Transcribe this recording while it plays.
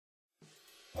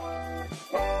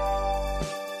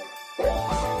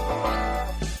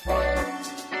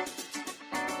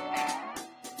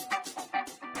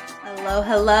Hello,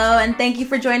 hello, and thank you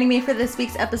for joining me for this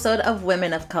week's episode of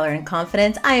Women of Color and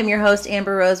Confidence. I am your host,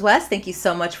 Amber Rose West. Thank you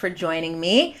so much for joining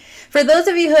me. For those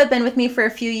of you who have been with me for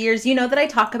a few years, you know that I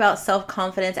talk about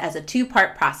self-confidence as a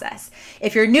two-part process.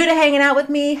 If you're new to hanging out with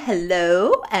me,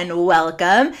 hello and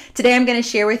welcome. Today I'm going to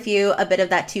share with you a bit of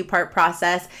that two-part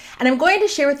process, and I'm going to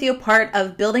share with you a part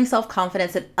of building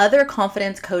self-confidence that other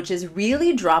confidence coaches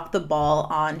really drop the ball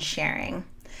on sharing.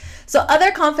 So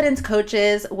other confidence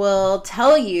coaches will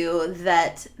tell you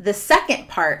that the second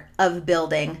part of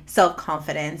building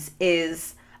self-confidence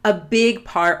is a big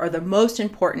part or the most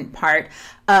important part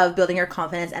of building your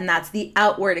confidence, and that's the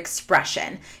outward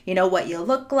expression. You know, what you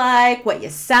look like, what you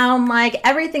sound like,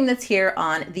 everything that's here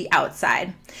on the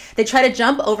outside. They try to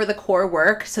jump over the core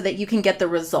work so that you can get the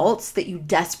results that you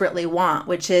desperately want,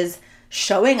 which is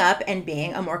showing up and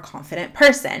being a more confident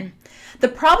person. The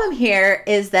problem here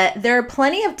is that there are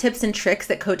plenty of tips and tricks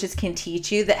that coaches can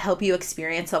teach you that help you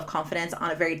experience self-confidence on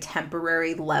a very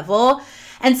temporary level.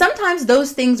 And sometimes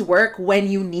those things work when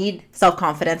you need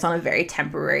self-confidence on a very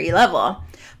temporary level,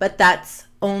 but that's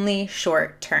only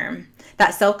short term.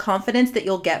 That self-confidence that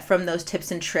you'll get from those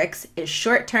tips and tricks is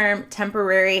short-term,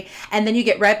 temporary, and then you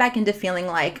get right back into feeling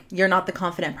like you're not the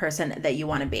confident person that you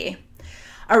want to be.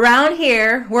 Around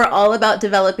here, we're all about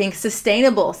developing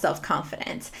sustainable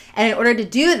self-confidence. And in order to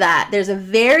do that, there's a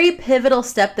very pivotal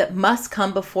step that must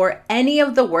come before any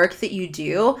of the work that you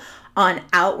do on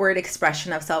outward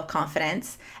expression of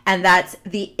self-confidence, and that's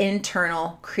the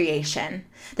internal creation.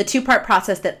 The two-part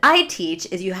process that I teach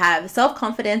is you have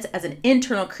self-confidence as an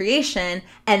internal creation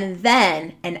and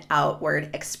then an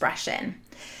outward expression.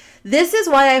 This is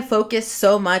why I focus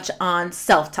so much on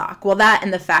self-talk. Well, that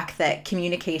and the fact that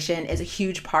communication is a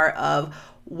huge part of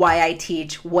why I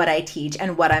teach,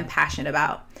 and what I'm passionate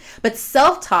about. But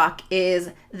self-talk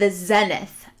is the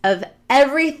zenith of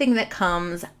everything that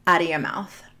comes out of your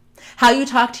mouth. How you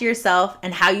talk to yourself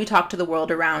and how you talk to the world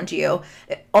around you,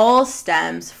 it all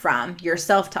stems from your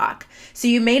self-talk. So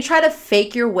you may try to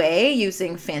fake your way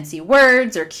using fancy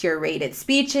words or curated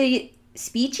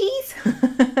speeches.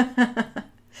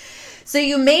 So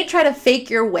you may try to fake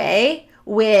your way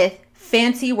with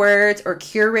fancy words or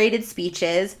curated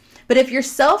speeches, but if your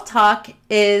self-talk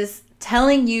is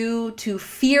telling you to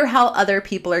fear how other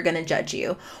people are going to judge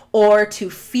you, or to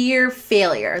fear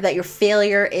failure, that your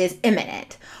failure is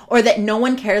imminent, or that no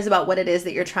one cares about what it is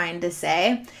that you're trying to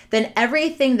say, then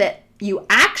everything that you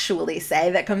actually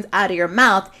say that comes out of your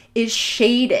mouth is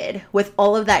shaded with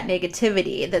all of that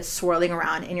negativity that's swirling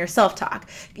around in your self-talk.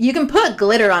 You can put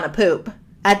glitter on a poop.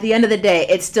 At the end of the day,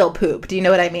 it's still poop. Do you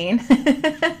know what I mean?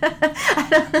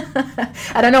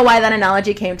 I don't know why that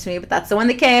analogy came to me, but that's the one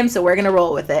that came, so we're going to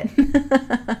roll with it.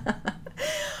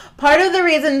 Part of the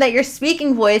reason that your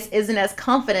speaking voice isn't as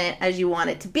confident as you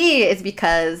want it to be is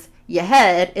because your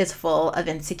head is full of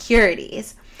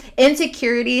insecurities.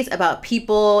 Insecurities about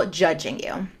people judging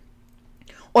you,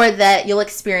 or that you'll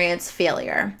experience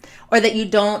failure, or that you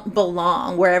don't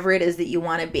belong wherever it is that you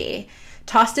want to be.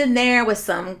 Tossed in there with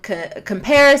some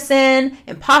comparison,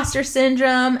 imposter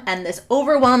syndrome, and this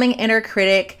overwhelming inner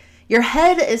critic, your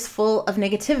head is full of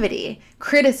negativity,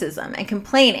 criticism, and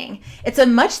complaining. It's a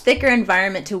much thicker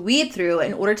environment to weed through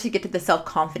in order to get to the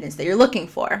self-confidence that you're looking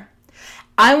for.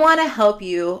 I want to help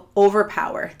you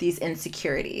overpower these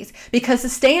insecurities because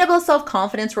sustainable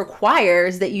self-confidence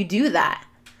requires that you do that.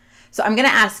 So I'm going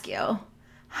to ask you,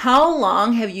 how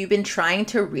long have you been trying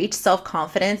to reach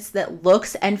self-confidence that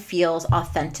looks and feels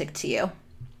authentic to you?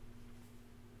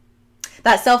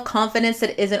 That self-confidence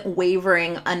that isn't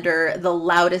wavering under the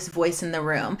loudest voice in the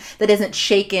room, that isn't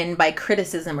shaken by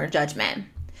criticism or judgment.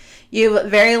 You've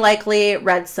very likely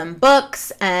read some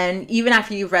books, and even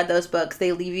after you've read those books,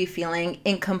 they leave you feeling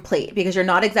incomplete because you're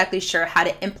not exactly sure how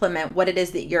to implement what it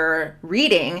is that you're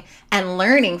reading and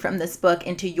learning from this book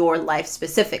into your life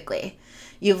specifically.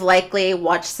 You've likely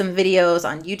watched some videos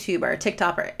on YouTube or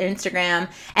TikTok or Instagram,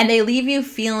 and they leave you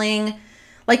feeling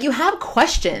like you have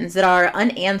questions that are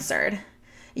unanswered.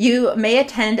 You may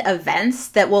attend events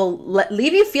that will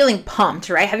leave you feeling pumped,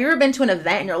 right? Have you ever been to an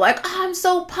event and you're like, oh, I'm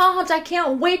so pumped. I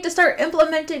can't wait to start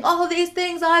implementing all of these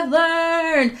things I've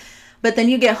learned. But then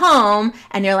you get home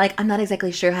and you're like, I'm not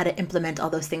exactly sure how to implement all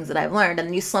those things that I've learned.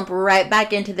 And you slump right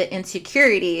back into the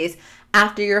insecurities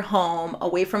after you're home,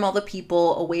 away from all the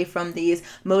people, away from these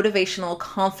motivational,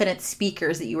 confident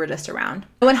speakers that you were just around.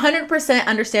 I 100%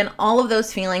 understand all of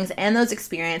those feelings and those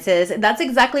experiences. That's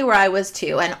exactly where I was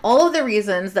too. And all of the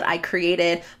reasons that I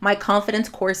created my confidence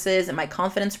courses and my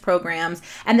confidence programs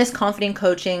and this confident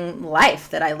coaching life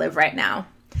that I live right now.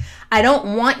 I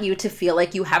don't want you to feel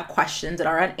like you have questions that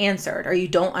are unanswered or you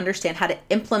don't understand how to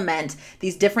implement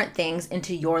these different things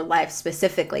into your life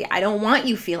specifically. I don't want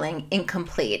you feeling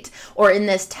incomplete or in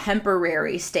this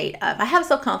temporary state of, I have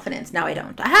self-confidence, now I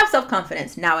don't. I have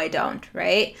self-confidence, now I don't,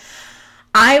 right?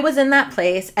 I was in that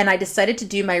place and I decided to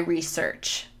do my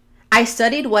research. I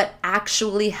studied what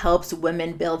actually helps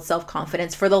women build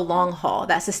self-confidence for the long haul,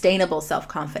 that sustainable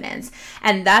self-confidence.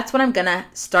 And that's what I'm going to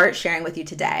start sharing with you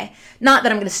today. Not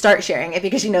that I'm going to start sharing it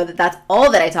because you know that that's all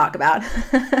that I talk about,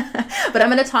 but I'm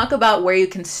going to talk about where you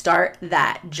can start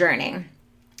that journey.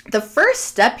 The first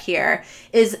step here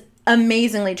is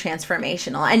amazingly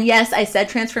transformational. And yes, I said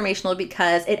transformational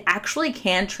because it actually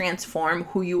can transform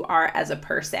who you are as a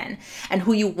person and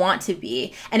who you want to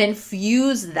be and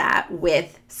infuse that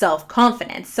with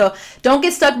self-confidence. So don't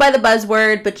get stuck by the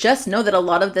buzzword, but just know that a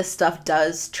lot of this stuff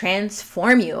does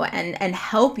transform you and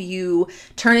help you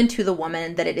turn into the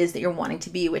woman that it is that you're wanting to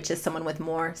be, which is someone with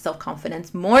more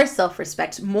self-confidence, more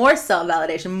self-respect, more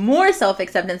self-validation, more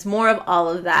self-acceptance, more of all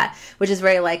of that, which is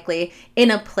very likely in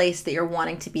a place that you're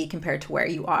wanting to be compared to where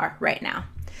you are right now.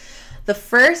 The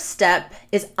first step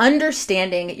is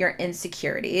understanding your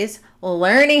insecurities,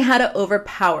 learning how to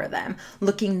overpower them,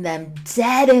 looking them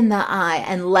dead in the eye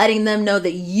and letting them know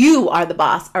that you are the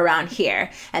boss around here.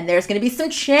 And there's going to be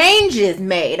some changes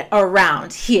made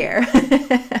around here.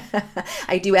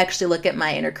 I do actually look at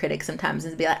my inner critic sometimes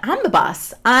and be like, I'm the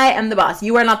boss. I am the boss.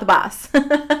 You are not the boss.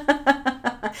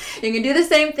 You can do the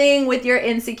same thing with your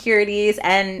insecurities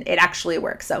and it actually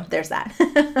works. So there's that.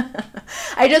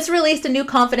 I just released a new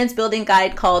confidence building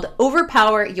guide called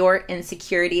Overpower Your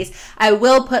Insecurities. I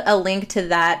will put a link to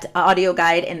that audio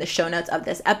guide in the show notes of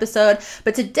this episode.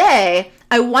 But today,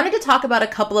 I wanted to talk about a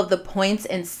couple of the points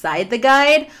inside the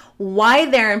guide, why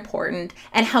they're important,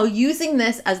 and how using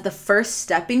this as the first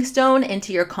stepping stone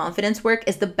into your confidence work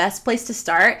is the best place to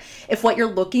start if what you're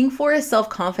looking for is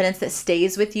self-confidence that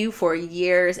stays with you for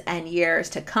years and years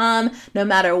to come, no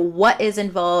matter what is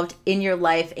involved in your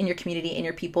life, in your community, in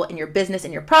your people, in your business,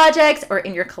 in your projects, or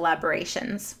in your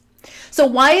collaborations. So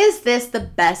why is this the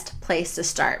best place to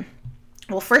start?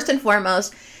 Well, first and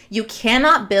foremost, you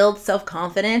cannot build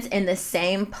self-confidence in the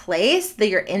same place that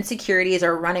your insecurities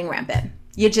are running rampant.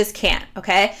 You just can't,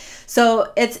 okay?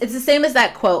 So it's the same as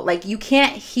that quote, like you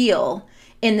can't heal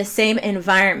in the same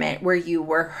environment where you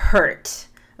were hurt,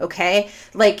 okay?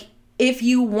 Like if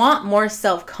you want more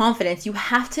self-confidence, you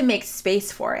have to make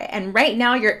space for it. And right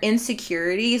now your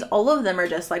insecurities, all of them are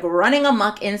just like running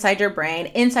amok inside your brain,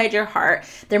 inside your heart.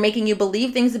 They're making you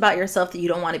believe things about yourself that you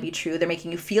don't want to be true. They're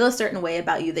making you feel a certain way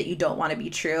about you that you don't want to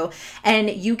be true. And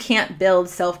you can't build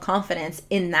self-confidence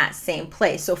in that same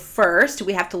place. So first,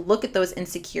 we have to look at those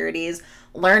insecurities,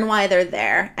 learn why they're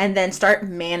there, and then start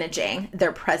managing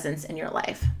their presence in your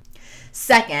life.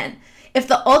 Second, if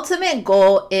the ultimate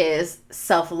goal is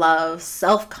self-love,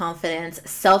 self-confidence,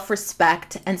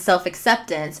 self-respect, and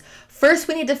self-acceptance, first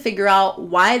we need to figure out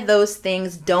why those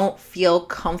things don't feel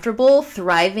comfortable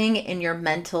thriving in your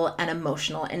mental and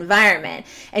emotional environment.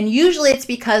 And usually it's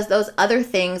because those other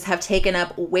things have taken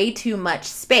up way too much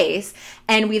space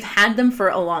and we've had them for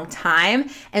a long time.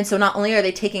 And so not only are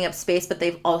they taking up space, but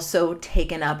they've also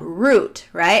taken up root,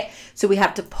 right? So we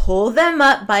have to pull them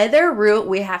up by their root.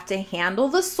 We have to handle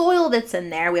the soil that's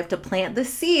in there. We have to plant the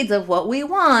seeds of what we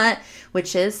want,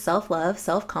 which is self-love,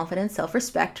 self-confidence,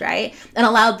 self-respect, right? And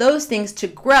allow those things to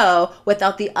grow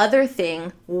without the other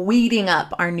thing weeding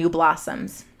up our new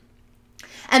blossoms.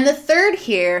 And the third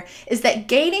here is that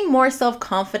gaining more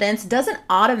self-confidence doesn't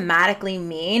automatically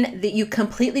mean that you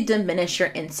completely diminish your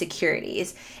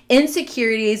insecurities.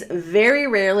 Insecurities very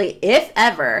rarely, if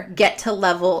ever, get to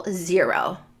level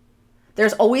 0.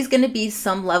 There's always going to be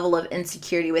some level of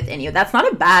insecurity within you. That's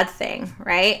not a bad thing,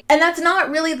 right? And that's not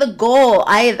really the goal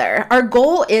either. Our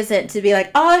goal isn't to be like,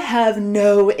 I have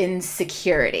no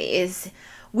insecurities.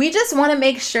 We just want to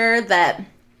make sure that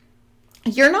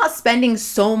you're not spending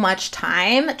so much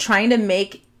time trying to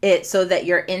make it so that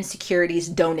your insecurities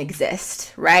don't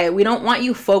exist, right? We don't want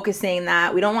you focusing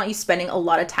that. We don't want you spending a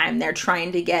lot of time there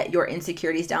trying to get your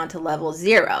insecurities down to level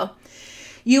 0.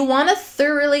 You want to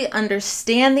thoroughly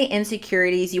understand the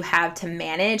insecurities you have to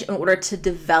manage in order to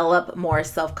develop more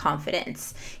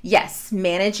self-confidence. Yes,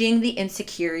 managing the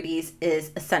insecurities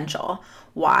is essential.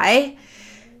 Why?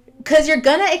 Because you're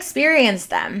going to experience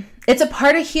them. It's a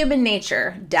part of human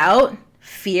nature. Doubt,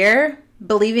 fear,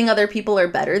 believing other people are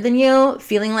better than you,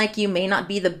 feeling like you may not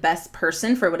be the best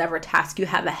person for whatever task you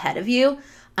have ahead of you,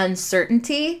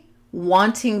 uncertainty,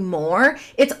 wanting more.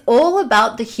 It's all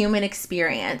about the human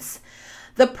experience.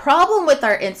 The problem with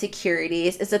our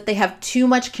insecurities is that they have too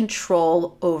much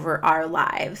control over our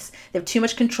lives. They have too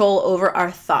much control over our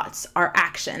thoughts, our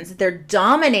actions. They're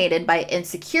dominated by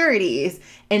insecurities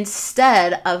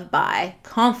instead of by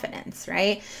confidence,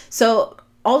 right? So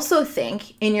also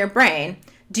think in your brain,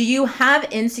 do you have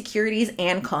insecurities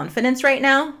and confidence right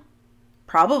now?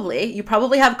 Probably. You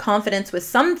probably have confidence with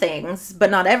some things,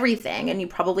 but not everything. And you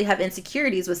probably have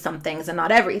insecurities with some things and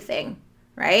not everything.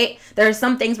 Right? There are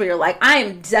some things where you're like, I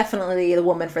am definitely the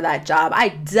woman for that job. I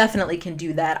definitely can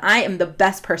do that. I am the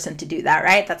best person to do that,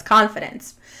 right? That's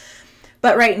confidence.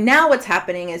 But right now what's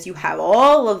happening is you have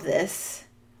all of this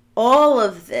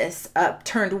up,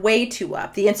 turned way too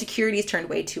up. The insecurities turned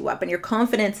way too up, and your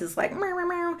confidence is like, meow, meow,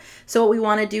 meow. So what we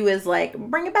want to do is like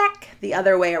bring it back the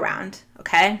other way around,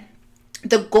 okay?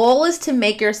 The goal is to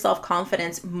make your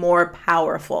self-confidence more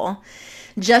powerful.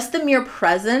 Just the mere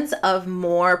presence of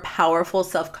more powerful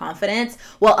self-confidence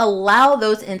will allow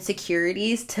those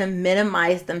insecurities to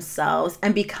minimize themselves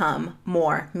and become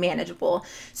more manageable.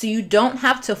 So you don't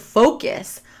have to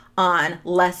focus on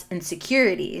less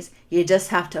insecurities. You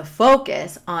just have to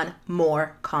focus on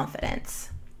more confidence.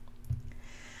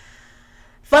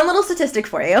 Fun little statistic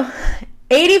for you.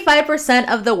 85%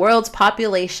 of the world's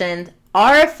population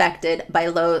are affected by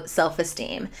low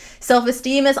self-esteem.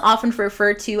 Self-esteem is often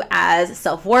referred to as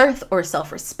self-worth or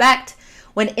self-respect.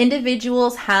 When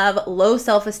individuals have low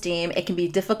self-esteem, it can be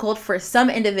difficult for some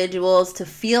individuals to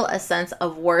feel a sense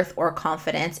of worth or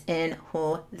confidence in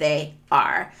who they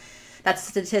are. That's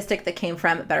a statistic that came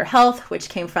from Better Health, which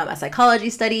came from a psychology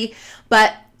study.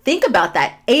 But think about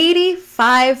that,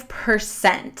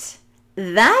 85%.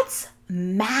 That's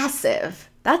massive.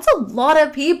 That's a lot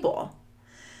of people.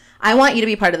 I want you to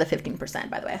be part of the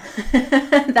 15%, by the way.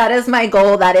 That is my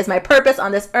goal. That is my purpose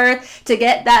on this earth, to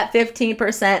get that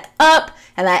 15% up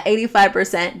and that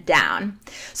 85% down.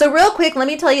 So real quick, let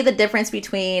me tell you the difference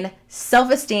between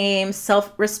self-esteem,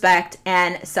 self-respect,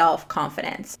 and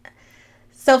self-confidence.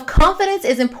 Self-confidence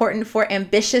is important for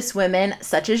ambitious women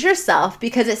such as yourself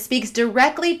because it speaks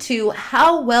directly to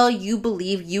how well you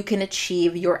believe you can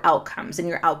achieve your outcomes. And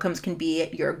your outcomes can be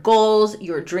your goals,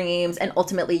 your dreams, and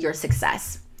ultimately your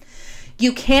success.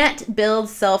 You can't build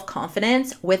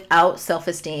self-confidence without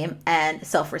self-esteem and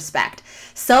self-respect.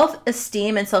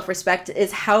 Self-esteem and self-respect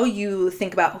is how you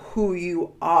think about who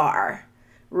you are,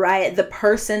 right? The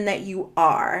person that you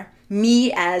are.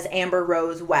 Me as Amber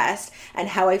Rose West, and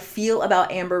how I feel about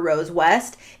Amber Rose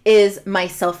West is my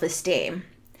self-esteem.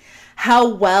 How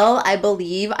well I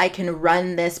believe I can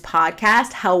run this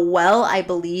podcast, how well I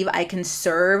believe I can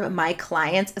serve my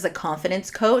clients as a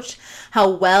confidence coach, how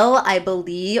well I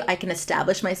believe I can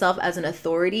establish myself as an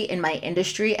authority in my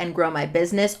industry and grow my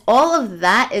business. All of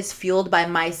that is fueled by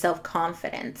my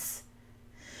self-confidence.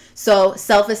 So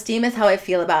self-esteem is how I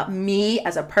feel about me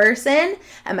as a person,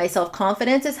 and my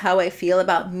self-confidence is how I feel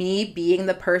about me being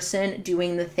the person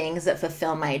doing the things that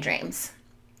fulfill my dreams.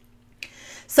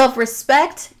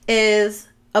 Self-respect is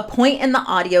a point in the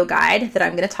audio guide that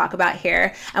I'm going to talk about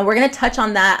here, and we're going to touch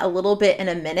on that a little bit in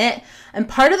a minute. And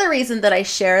part of the reason that I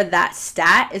share that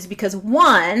stat is because,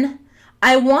 one,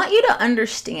 I want you to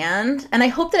understand, and I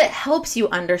hope that it helps you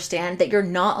understand, that you're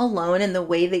not alone in the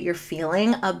way that you're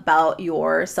feeling about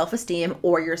your self-esteem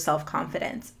or your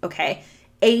self-confidence, okay?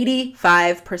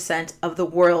 85% of the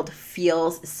world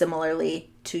feels similarly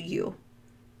to you.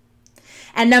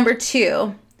 And number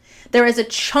two, there is a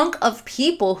chunk of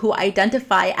people who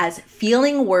identify as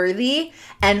feeling worthy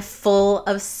and full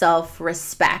of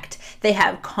self-respect. They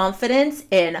have confidence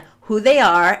in who they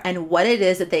are and what it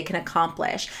is that they can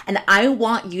accomplish. And I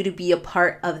want you to be a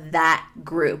part of that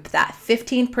group. That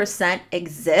 15%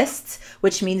 exists,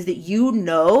 which means that you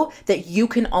know that you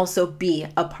can also be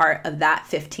a part of that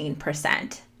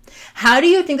 15%. How do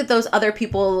you think that those other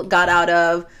people got out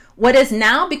of what has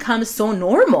now become so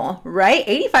normal, right?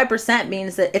 85%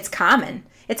 means that it's common.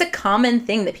 It's a common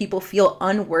thing that people feel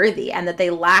unworthy and that they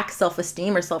lack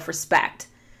self-esteem or self-respect.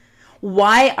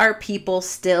 Why are people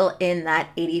still in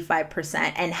that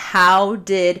 85%? And how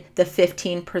did the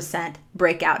 15%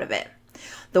 break out of it?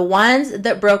 The ones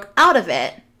that broke out of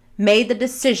it made the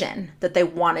decision that they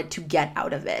wanted to get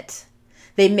out of it.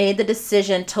 They made the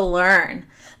decision to learn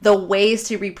the ways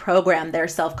to reprogram their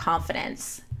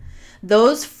self-confidence.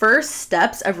 Those first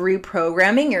steps of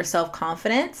reprogramming your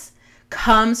self-confidence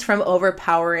comes from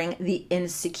overpowering the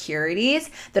insecurities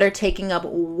that are taking up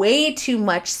way too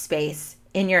much space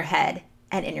in your head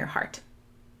and in your heart.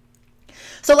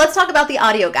 So let's talk about the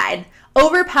audio guide.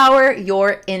 Overpower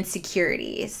Your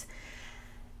Insecurities.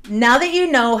 Now that you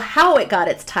know how it got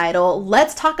its title,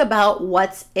 let's talk about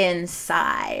what's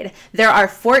inside. There are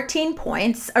 14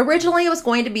 points. Originally, it was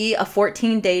going to be a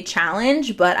 14-day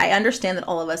challenge, but I understand that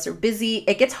all of us are busy.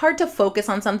 It gets hard to focus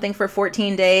on something for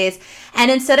 14 days.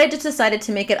 And instead, I just decided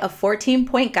to make it a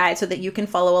 14-point guide so that you can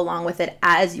follow along with it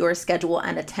as your schedule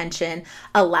and attention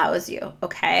allows you,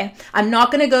 okay? I'm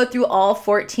not going to go through all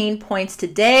 14 points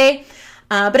today.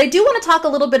 But I do want to talk a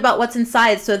little bit about what's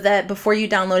inside so that before you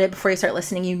download it, before you start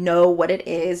listening, you know what it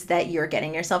is that you're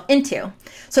getting yourself into.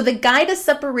 So the guide is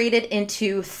separated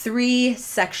into 3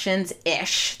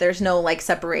 sections-ish. There's no like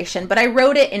separation, but I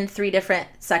wrote it in 3 different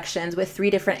sections with 3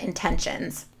 different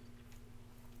intentions.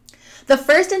 The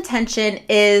first intention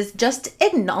is just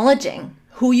acknowledging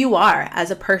who you are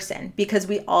as a person, because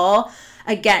we all,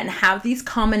 again, have these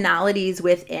commonalities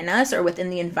within us or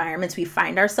within the environments we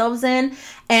find ourselves in.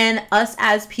 And us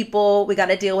as people, we got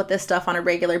to deal with this stuff on a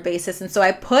regular basis. And so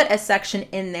I put a section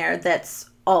in there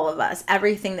that's all of us,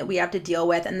 everything that we have to deal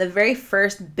with. And the very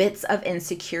first bits of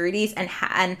insecurities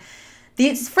and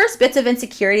these first bits of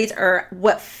insecurities are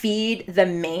what feed the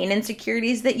main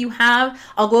insecurities that you have.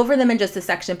 I'll go over them in just a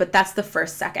section, but that's the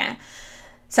first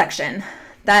section.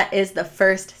 That is the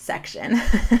first section.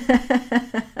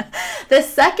 The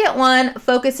second one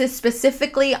focuses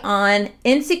specifically on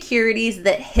insecurities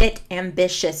that hit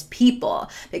ambitious people,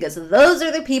 because those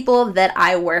are the people that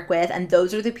I work with and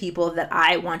those are the people that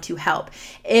I want to help.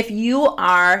 If you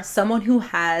are someone who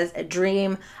has a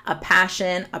dream, a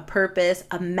passion, a purpose,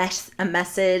 a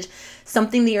message,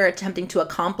 something that you're attempting to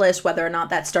accomplish, whether or not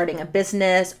that's starting a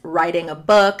business, writing a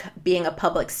book, being a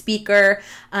public speaker,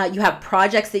 you have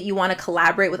projects that you want to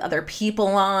collaborate with other people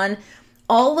on,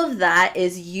 all of that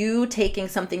is you taking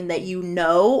something that you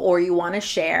know or you want to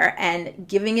share and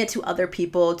giving it to other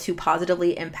people to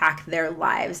positively impact their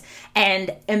lives.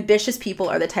 And ambitious people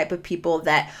are the type of people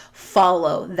that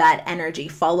follow that energy,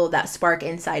 follow that spark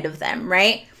inside of them,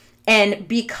 right? And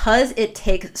because it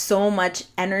takes so much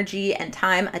energy and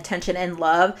time, attention, and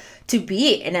love to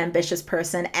be an ambitious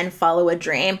person and follow a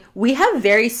dream, we have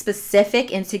very specific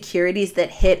insecurities that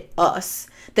hit us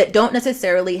that don't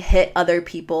necessarily hit other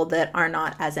people that are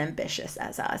not as ambitious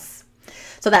as us.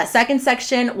 So that second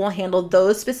section will handle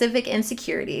those specific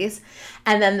insecurities.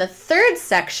 And then the third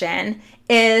section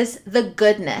is the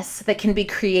goodness that can be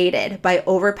created by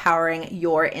overpowering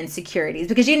your insecurities.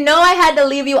 Because you know I had to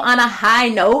leave you on a high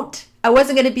note. I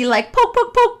wasn't going to be like poke,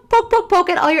 poke, poke, poke, poke, poke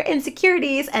at all your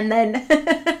insecurities and then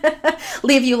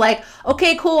leave you like,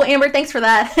 okay, cool, Amber, thanks for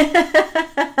that.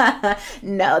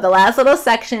 No, the last little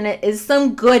section is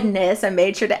some goodness. I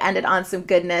made sure to end it on some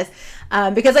goodness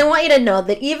because I want you to know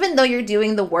that even though you're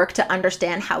doing the work to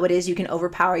understand how it is you can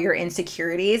overpower your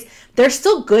insecurities, there's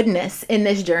still goodness in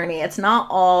this journey. It's not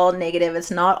all negative. It's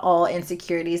not all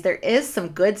insecurities. There is some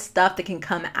good stuff that can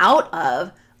come out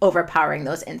of overpowering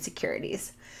those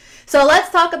insecurities. So let's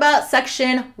talk about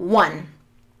section 1,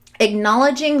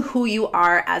 acknowledging who you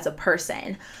are as a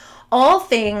person. All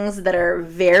things that are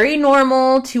very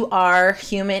normal to our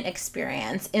human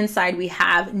experience. Inside we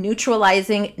have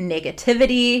neutralizing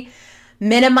negativity,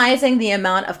 minimizing the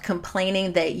amount of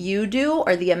complaining that you do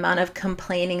or the amount of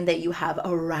complaining that you have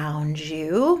around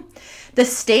you, the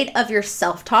state of your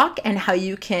self-talk and how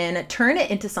you can turn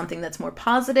it into something that's more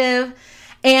positive,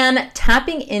 and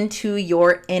tapping into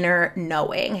your inner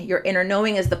knowing. Your inner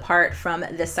knowing is the part from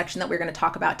this section that we're going to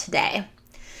talk about today.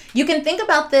 You can think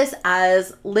about this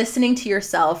as listening to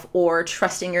yourself or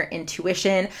trusting your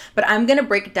intuition, but I'm going to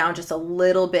break it down just a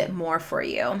little bit more for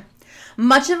you.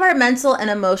 Much of our mental and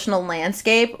emotional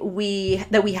landscape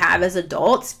that we have as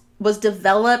adults was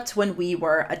developed when we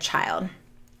were a child.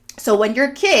 So when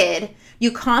you're a kid,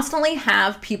 you constantly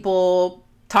have people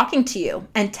talking to you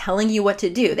and telling you what to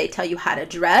do. They tell you how to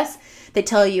dress. They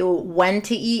tell you when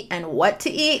to eat and what to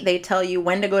eat. They tell you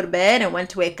when to go to bed and when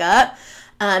to wake up.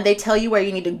 They tell you where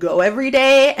you need to go every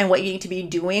day and what you need to be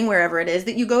doing wherever it is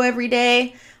that you go every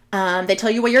day. They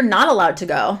tell you where you're not allowed to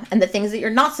go and the things that you're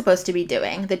not supposed to be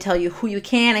doing. They tell you who you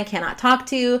can and cannot talk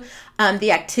to,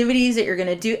 the activities that you're going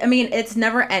to do. I mean, it's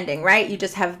never ending, right? You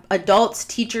just have adults,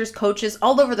 teachers, coaches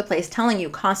all over the place telling you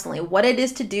constantly what it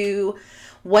is to do,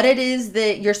 what it is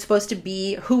that you're supposed to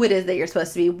be, who it is that you're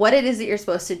supposed to be, what it is that you're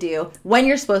supposed to do, when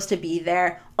you're supposed to be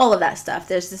there, all of that stuff.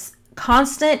 There's this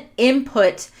constant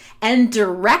input and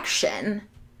direction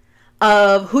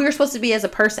of who you're supposed to be as a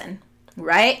person,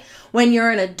 right? When you're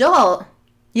an adult,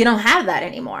 you don't have that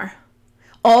anymore.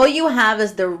 All you have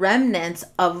is the remnants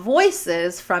of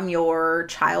voices from your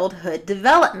childhood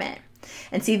development.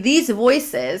 And see, these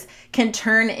voices can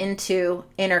turn into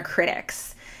inner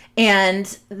critics.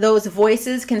 And those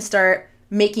voices can start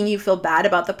making you feel bad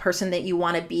about the person that you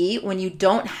want to be when you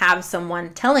don't have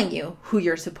someone telling you who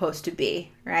you're supposed to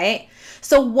be, right?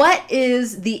 So what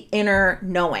is the inner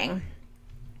knowing?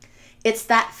 It's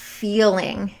that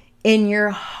feeling in your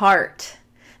heart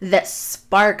that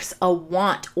sparks a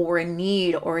want or a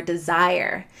need or a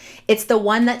desire. It's the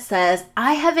one that says,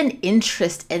 I have an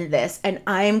interest in this and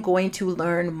I am going to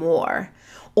learn more.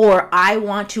 Or I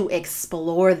want to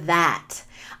explore that.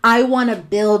 I want to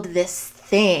build this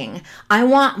thing. I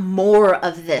want more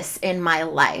of this in my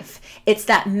life. It's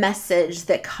that message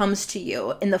that comes to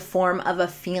you in the form of a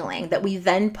feeling that we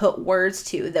then put words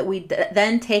to, that we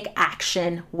then take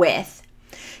action with.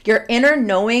 Your inner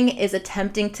knowing is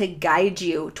attempting to guide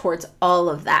you towards all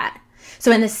of that.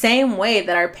 So in the same way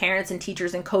that our parents and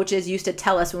teachers and coaches used to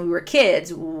tell us when we were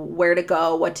kids where to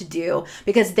go, what to do,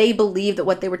 because they believed that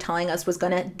what they were telling us was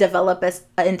going to develop us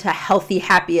into healthy,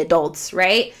 happy adults,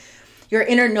 right? Your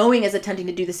inner knowing is attempting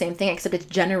to do the same thing, except it's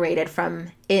generated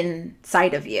from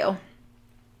inside of you.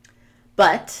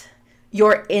 But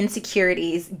your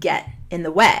insecurities get in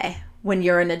the way when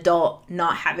you're an adult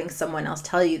not having someone else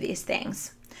tell you these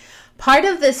things. Part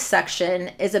of this section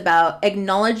is about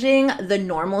acknowledging the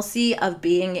normalcy of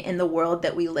being in the world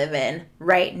that we live in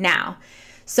right now.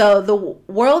 So the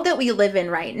world that we live in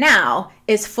right now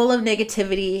is full of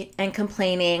negativity and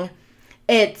complaining.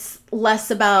 It's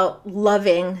less about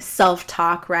loving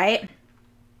self-talk, right?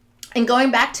 And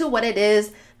going back to what it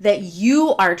is that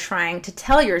you are trying to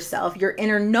tell yourself, your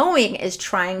inner knowing is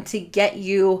trying to get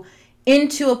you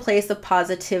into a place of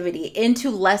positivity,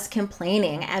 into less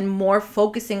complaining and more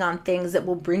focusing on things that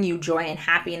will bring you joy and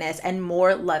happiness and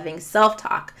more loving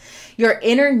self-talk. Your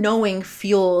inner knowing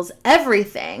fuels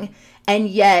everything, and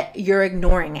yet you're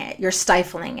ignoring it. You're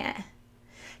stifling it.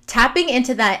 Tapping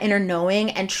into that inner knowing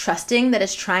and trusting that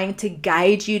it's trying to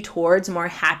guide you towards more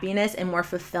happiness and more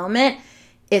fulfillment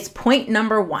is point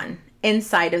number 1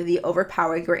 inside of the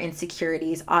Overpower Your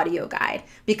Insecurities audio guide,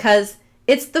 because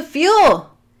it's the fuel.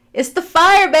 It's the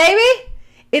fire, baby.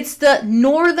 It's the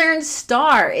northern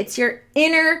star. It's your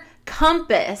inner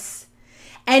compass.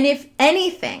 And if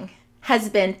anything has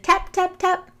been tap, tap,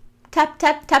 tap, tap,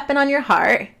 tap, tapping on your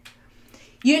heart,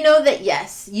 you know that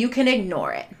yes, you can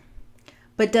ignore it.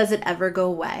 But does it ever go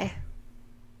away?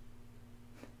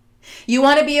 You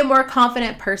want to be a more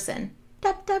confident person.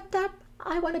 Tap, tap, tap.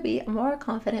 I want to be a more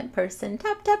confident person.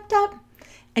 Tap, tap, tap.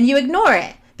 And you ignore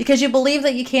it because you believe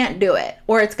that you can't do it,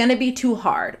 or it's going to be too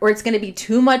hard, or it's going to be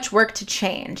too much work to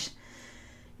change.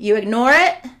 You ignore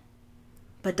it,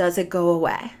 but does it go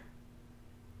away?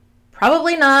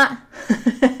 Probably not.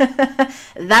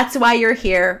 That's why you're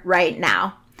here right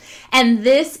now. And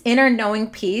this inner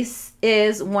knowing piece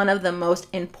is one of the most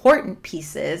important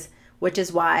pieces, which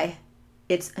is why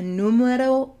it's a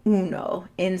numero uno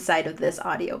inside of this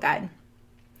audio guide.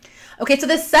 Okay, so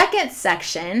the second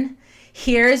section,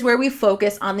 here's where we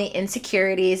focus on the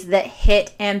insecurities that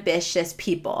hit ambitious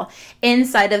people.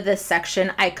 Inside of this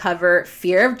section, I cover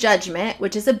fear of judgment,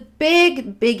 which is a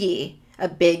big biggie. A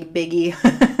big biggie.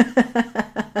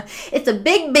 It's a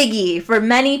big biggie for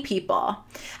many people.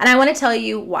 And I want to tell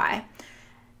you why.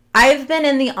 I've been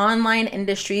in the online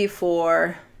industry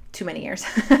for too many years.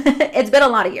 It's been a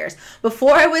lot of years.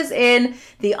 Before I was in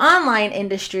the online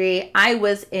industry, I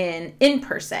was in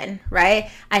person, right?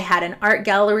 I had an art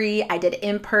gallery. I did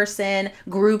in-person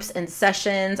groups and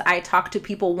sessions. I talked to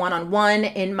people one-on-one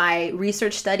in my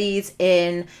research studies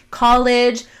in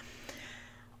college.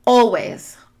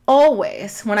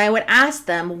 Always, when I would ask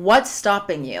them, what's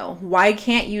stopping you? Why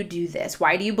can't you do this?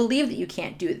 Why do you believe that you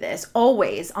can't do this?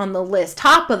 Always on the list,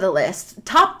 top of the list,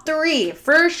 top 3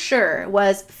 for sure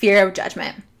was fear of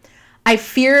judgment. I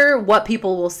fear what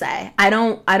people will say. I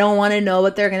don't want to know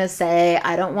what they're going to say.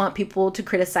 I don't want people to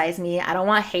criticize me. I don't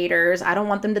want haters. I don't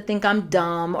want them to think I'm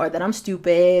dumb or that I'm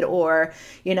stupid or,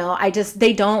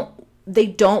 they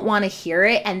don't want to hear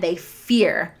it, and they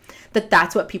fear that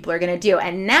that's what people are going to do.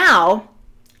 And now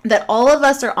that all of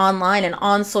us are online and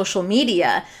on social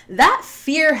media, that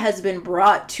fear has been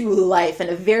brought to life in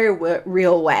a very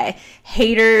real way.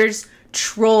 Haters,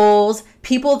 trolls,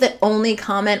 people that only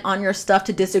comment on your stuff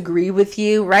to disagree with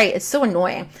you, right? It's so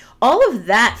annoying. All of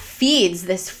that feeds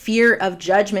this fear of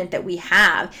judgment that we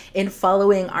have in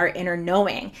following our inner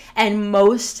knowing. And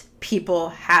most people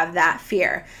have that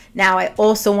fear. Now, I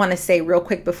also want to say real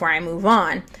quick before I move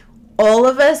on, all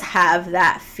of us have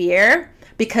that fear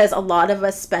because a lot of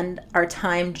us spend our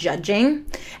time judging.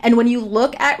 And when you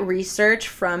look at research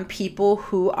from people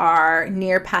who are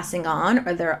near passing on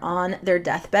or they're on their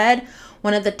deathbed,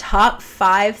 one of the top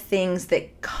 5 things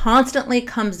that constantly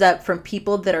comes up from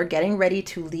people that are getting ready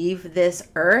to leave this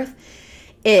earth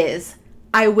is,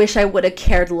 I wish I would have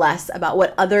cared less about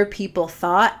what other people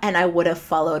thought and I would have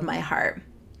followed my heart.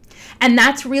 And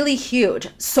that's really huge.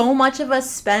 So much of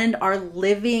us spend our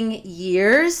living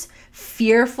years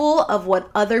fearful of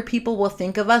what other people will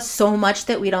think of us so much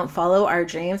that we don't follow our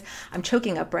dreams. I'm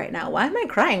choking up right now. Why am I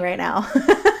crying right now?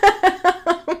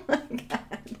 Oh my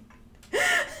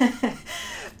God.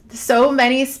 So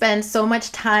many spend so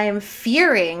much time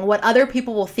fearing what other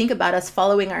people will think about us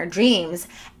following our dreams,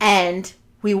 and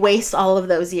we waste all of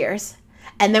those years.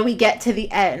 And then we get to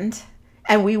the end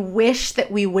and we wish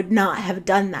that we would not have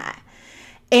done that.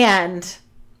 And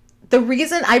the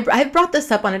reason I've brought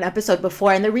this up on an episode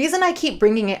before, and the reason I keep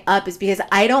bringing it up is because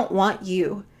I don't want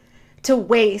you to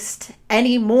waste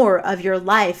any more of your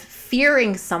life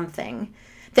fearing something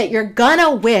that you're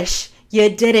gonna wish you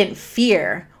didn't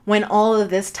fear when all of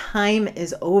this time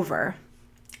is over.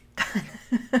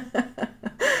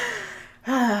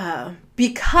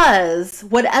 Because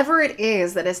whatever it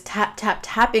is that is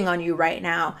tapping on you right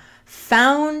now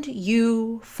found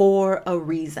you for a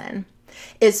reason,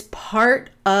 is part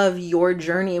of your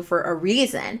journey for a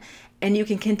reason, and you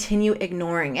can continue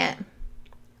ignoring it.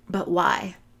 But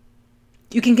why?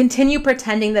 You can continue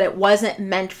pretending that it wasn't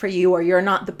meant for you or you're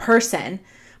not the person,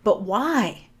 but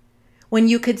why? When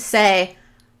you could say,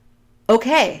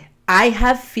 okay, I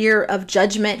have fear of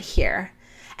judgment here,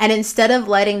 and instead of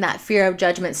letting that fear of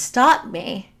judgment stop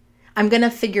me, I'm going to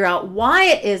figure out why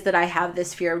it is that I have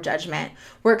this fear of judgment,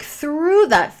 work through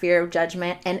that fear of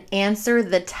judgment, and answer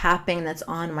the tapping that's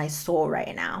on my soul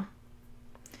right now.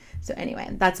 So anyway,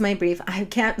 that's my brief. I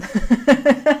can't,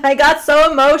 I got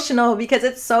so emotional because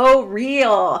it's so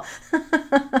real.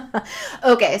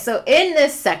 Okay, so in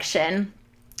this section,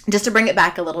 just to bring it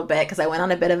back a little bit, because I went on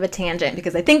a bit of a tangent,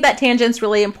 because I think that tangent's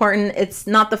really important. It's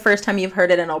not the first time you've heard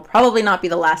it, and it'll probably not be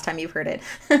the last time you've heard it.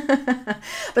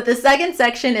 But the second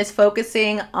section is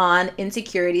focusing on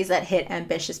insecurities that hit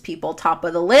ambitious people. Top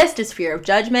of the list is fear of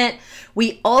judgment.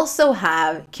 We also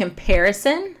have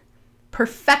comparison,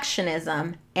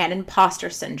 perfectionism, and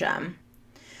imposter syndrome.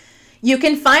 You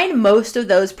can find most of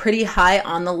those pretty high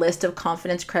on the list of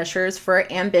confidence crushers for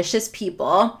ambitious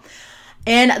people.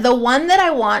 And the one that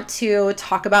I want to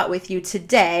talk about with you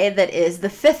today, that is the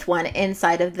fifth one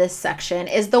inside of this section,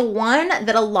 is the one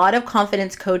that a lot of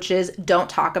confidence coaches don't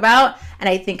talk about. And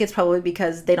I think it's probably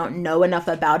because they don't know enough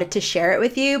about it to share it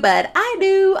with you, but I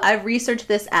do. I've researched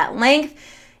this at length.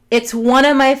 It's one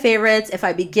of my favorites. If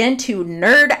I begin to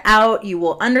nerd out, you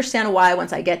will understand why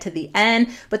once I get to the end.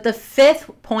 But the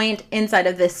fifth point inside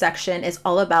of this section is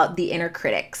all about the inner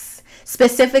critics.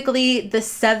 Specifically, the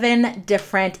 7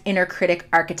 different inner critic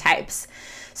archetypes.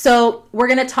 So we're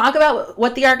going to talk about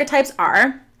what the archetypes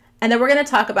are, and then we're going to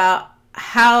talk about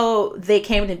how they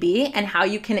came to be and how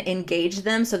you can engage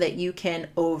them so that you can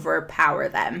overpower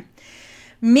them.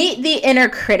 Meet the inner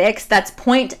critics. That's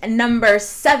point number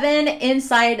 7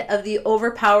 inside of the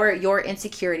Overpower Your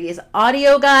Insecurities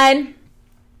audio guide.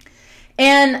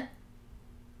 And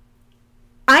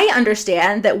I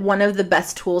understand that one of the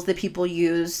best tools that people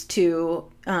use to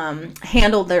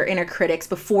handle their inner critics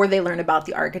before they learn about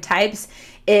the archetypes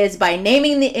is by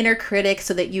naming the inner critic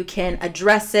so that you can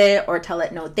address it or tell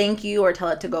it no thank you or tell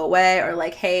it to go away, or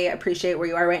like, hey, I appreciate where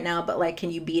you are right now, but like,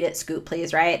 can you beat it, scoot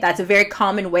please, right? That's a very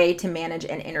common way to manage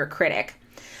an inner critic.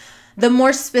 The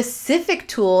more specific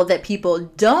tool that people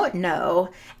don't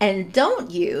know and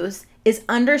don't use is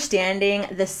understanding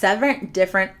the 7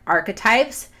 different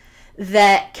archetypes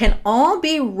that can all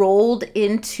be rolled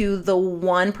into the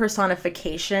one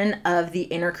personification of the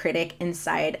inner critic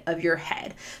inside of your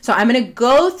head. So I'm going to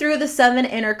go through the 7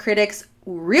 inner critics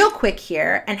real quick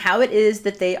here and how it is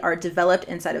that they are developed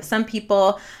inside of some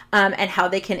people and how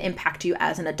they can impact you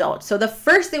as an adult. So the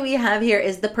first thing we have here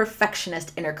is the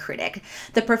perfectionist inner critic.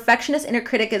 The perfectionist inner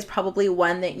critic is probably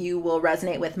one that you will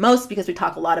resonate with most because we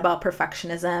talk a lot about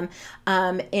perfectionism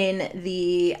in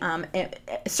the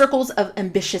circles of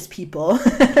ambitious people.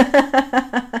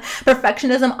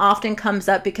 Perfectionism often comes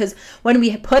up because when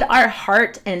we put our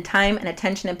heart and time and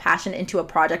attention and passion into a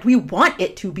project, we want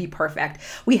it to be perfect.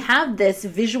 We have this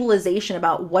visualization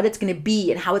about what it's going to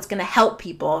be and how it's going to help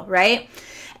people, right?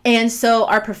 And so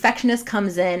our perfectionist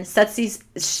comes in, sets these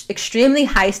extremely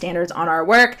high standards on our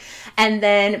work, and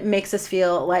then makes us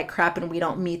feel like crap and we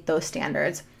don't meet those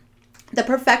standards. The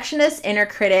perfectionist inner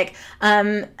critic,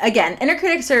 again, inner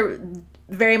critics are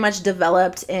very much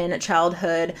developed in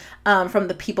childhood from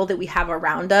the people that we have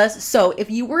around us. So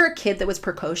if you were a kid that was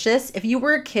precocious, if you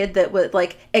were a kid that was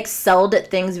like excelled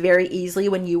at things very easily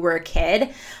when you were a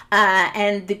kid,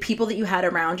 And the people that you had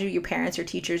around you, your parents, your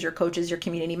teachers, your coaches, your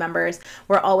community members,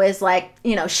 were always like,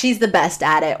 you know, she's the best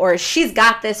at it, or she's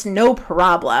got this, no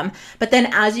problem. But then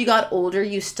as you got older,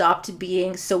 you stopped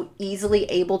being so easily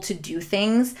able to do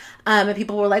things. And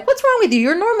people were like, what's wrong with you?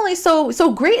 You're normally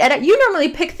so great at it. You normally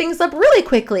pick things up really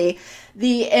quickly.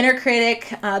 The inner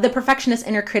critic, the perfectionist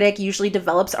inner critic usually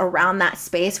develops around that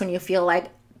space when you feel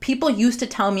like people used to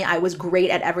tell me I was great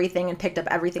at everything and picked up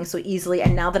everything so easily.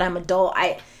 And now that I'm adult,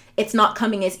 it's not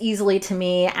coming as easily to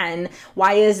me. And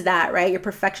why is that, right? Your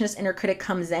perfectionist inner critic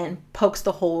comes in, pokes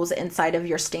the holes inside of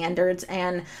your standards,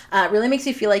 and really makes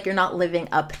you feel like you're not living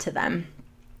up to them.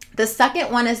 The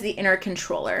second one is the inner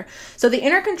controller. So the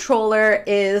inner controller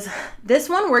this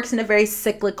one works in a very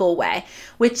cyclical way,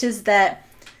 which is that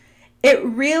it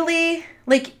really,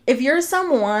 like, if you're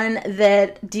someone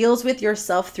that deals with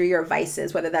yourself through your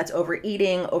vices, whether that's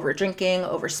overeating, over drinking,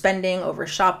 overspending, over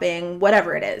shopping,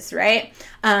 whatever it is, right?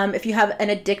 If you have an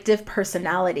addictive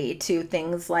personality to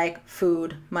things like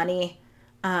food, money,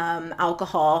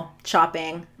 alcohol,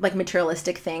 shopping, like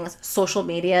materialistic things. Social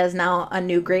media is now a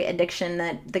new great addiction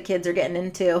that the kids are getting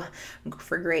into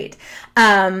for great.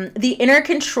 The inner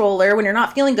controller, when you're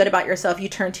not feeling good about yourself, you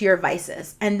turn to your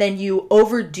vices and then you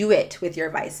overdo it with your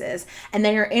vices. And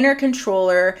then your inner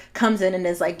controller comes in and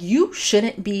is like, you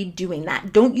shouldn't be doing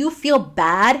that. Don't you feel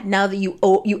bad now that you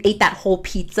ate that whole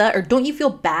pizza? Or don't you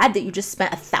feel bad that you just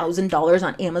spent $1,000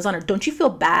 on Amazon? Or don't you feel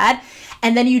bad?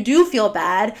 And then you do feel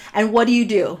bad. And what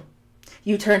do?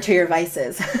 You turn to your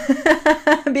vices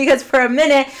because for a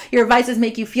minute, your vices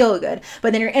make you feel good.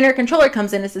 But then your inner controller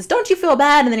comes in and says, don't you feel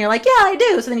bad? And then you're like, yeah, I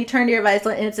do. So then you turn to your vices,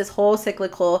 and it's this whole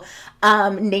cyclical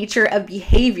nature of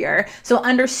behavior. So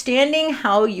understanding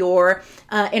how your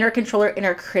inner controller,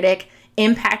 inner critic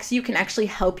impacts you can actually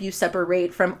help you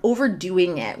separate from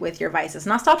overdoing it with your vices.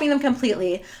 Not stopping them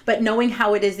completely, but knowing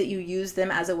how it is that you use them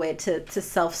as a way to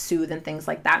self-soothe and things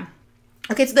like that.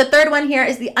 Okay, so the third one here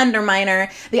is the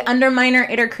underminer. The underminer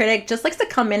inner critic just likes to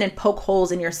come in and poke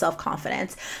holes in your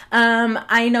self-confidence.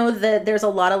 I know that there's a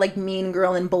lot of like mean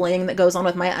girl and bullying that goes on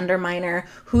with my underminer.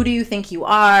 Who do you think you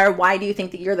are? Why do you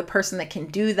think that you're the person that can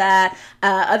do that?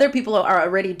 Other people are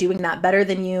already doing that better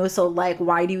than you. So like,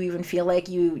 why do you even feel like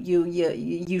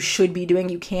you should be doing,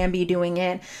 you can be doing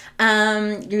it?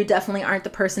 You definitely aren't the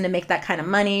person to make that kind of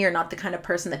money. You're not the kind of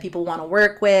person that people want to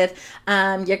work with.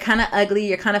 You're kind of ugly.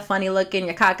 You're kind of funny looking.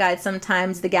 You're cockeyed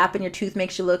sometimes. The gap in your tooth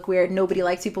makes you look weird. Nobody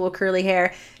likes people with curly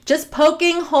hair. Just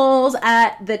poking holes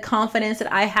at the confidence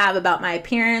that I have about my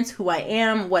appearance, who I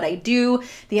am, what I do.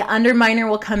 The underminer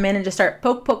will come in and just start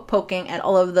poking at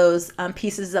all of those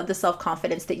pieces of the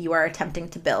self-confidence that you are attempting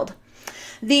to build.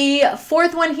 The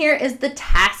fourth one here is the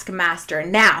taskmaster.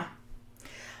 Now,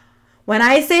 when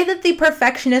I say that the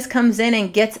perfectionist comes in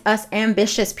and gets us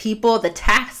ambitious people, the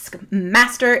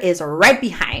taskmaster is right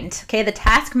behind. Okay, the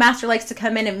taskmaster likes to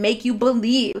come in and make you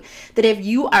believe that if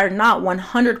you are not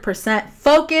 100%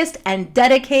 focused and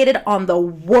dedicated on the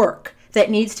work that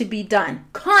needs to be done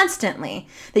constantly,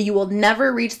 that you will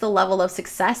never reach the level of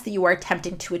success that you are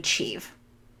attempting to achieve.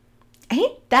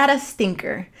 Ain't that a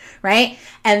stinker, right?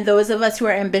 And those of us who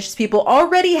are ambitious people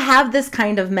already have this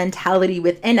kind of mentality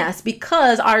within us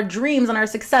because our dreams and our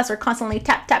success are constantly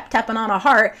tapping on our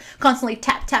heart, constantly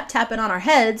tapping on our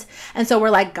heads. And so we're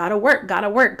like, gotta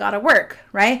work,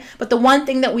 right? But the one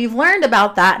thing that we've learned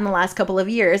about that in the last couple of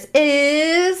years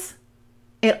is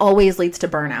it always leads to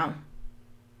burnout.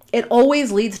 It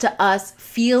always leads to us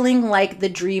feeling like the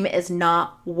dream is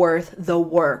not worth the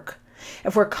work.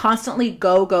 If we're constantly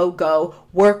go,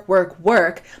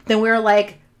 work, then we're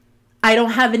like, I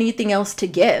don't have anything else to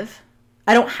give.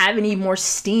 I don't have any more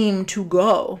steam to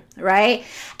go, right?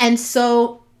 And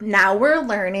so now we're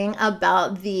learning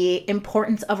about the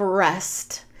importance of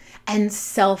rest and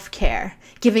self-care,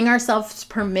 giving ourselves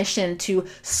permission to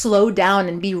slow down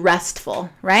and be restful,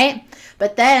 right?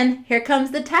 But then here comes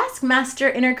the taskmaster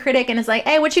inner critic and it's like,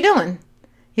 hey, what you doing?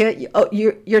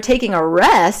 You're taking a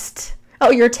rest? Oh,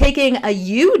 you're taking a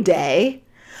you day.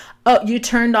 Oh, you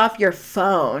turned off your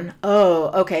phone.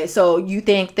 Oh, okay. So you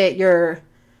think that you're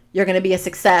going to be a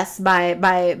success by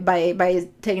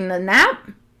taking a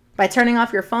nap, by turning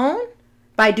off your phone,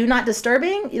 by do not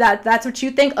disturbing? That's what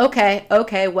you think?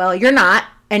 Okay. Well, you're not,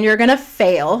 and you're going to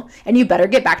fail, and you better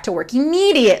get back to work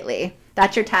immediately.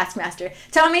 That's your taskmaster.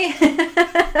 Tell me,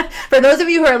 for those of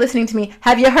you who are listening to me,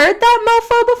 have you heard that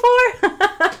mofo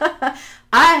before?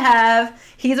 I have.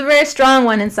 He's a very strong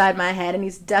one inside my head, and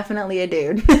he's definitely a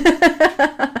dude.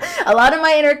 A lot of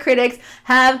my inner critics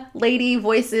have lady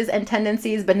voices and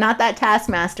tendencies, but not that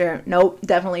taskmaster. Nope,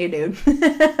 definitely a dude.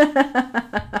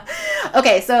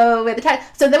 Okay, so with the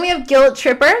so then we have guilt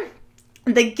tripper.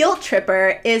 The guilt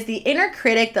tripper is the inner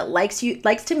critic that likes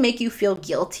to make you feel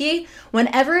guilty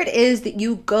whenever it is that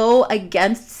you go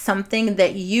against something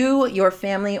that you, your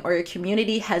family, or your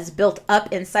community has built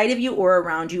up inside of you or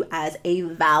around you as a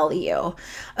value.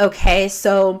 Okay,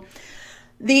 so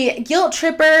the guilt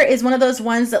tripper is one of those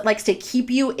ones that likes to keep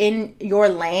you in your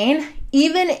lane,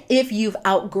 even if you've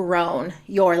outgrown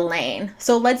your lane.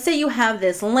 So let's say you have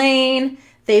this lane.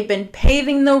 They've been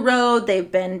paving the road, they've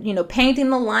been, painting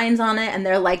the lines on it, and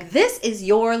they're like, this is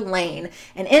your lane.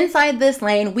 And inside this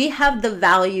lane, we have the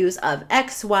values of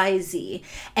X, Y, Z.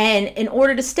 And in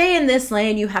order to stay in this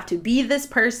lane, you have to be this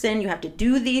person, you have to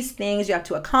do these things, you have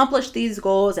to accomplish these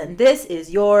goals, and this is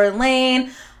your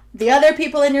lane. The other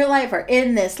people in your life are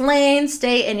in this lane,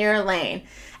 stay in your lane.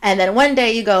 And then one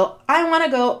day you go, I want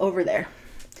to go over there,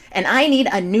 and I need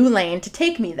a new lane to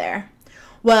take me there.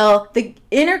 Well, the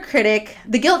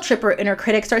guilt tripper inner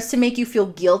critic starts to make you feel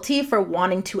guilty for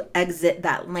wanting to exit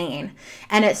that lane.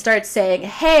 And it starts saying,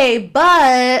 hey,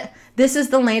 but this is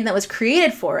the lane that was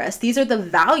created for us. These are the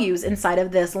values inside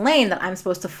of this lane that I'm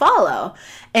supposed to follow.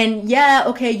 And yeah,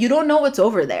 okay, you don't know what's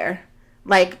over there.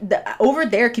 Like, over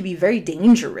there could be very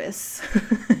dangerous.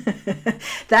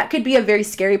 That could be a very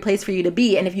scary place for you to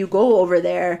be. And if you go over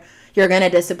there, you're going to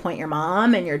disappoint your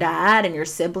mom and your dad and your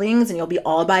siblings, and you'll be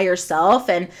all by yourself.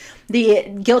 And the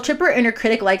guilt tripper inner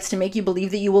critic likes to make you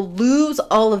believe that you will lose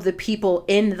all of the people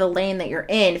in the lane that you're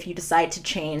in if you decide to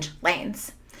change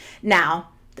lanes. Now,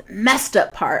 the messed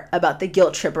up part about the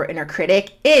guilt tripper inner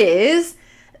critic is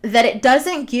that it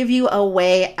doesn't give you a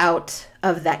way out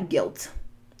of that guilt.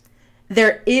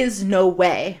 There is no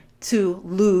way to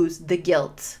lose the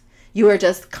guilt. You are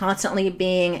just constantly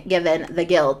being given the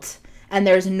guilt. And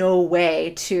there's no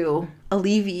way to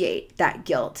alleviate that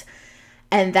guilt.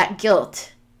 And that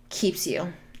guilt keeps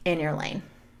you in your lane.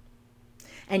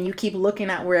 And you keep looking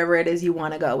at wherever it is you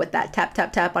want to go with that tap,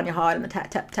 tap, tap on your heart and the tap,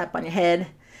 tap, tap on your head.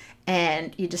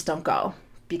 And you just don't go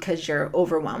because you're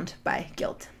overwhelmed by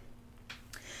guilt.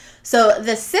 So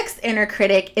the sixth inner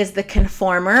critic is the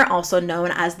conformer, also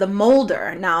known as the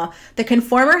molder. Now, the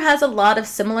conformer has a lot of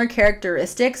similar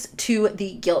characteristics to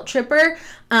the guilt tripper,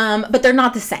 but they're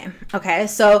not the same, okay?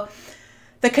 So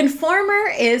the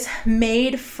conformer is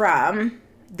made from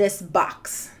this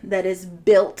box that is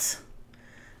built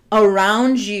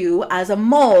around you as a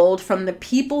mold from the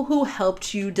people who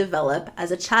helped you develop as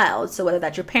a child. So whether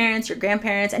that's your parents, your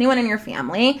grandparents, anyone in your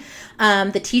family,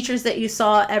 the teachers that you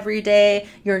saw every day,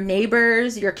 your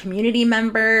neighbors, your community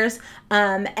members,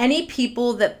 any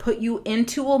people that put you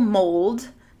into a mold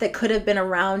that could have been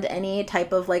around any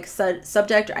type of like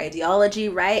subject or ideology,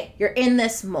 right? You're in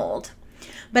this mold.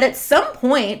 But at some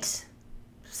point,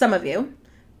 some of you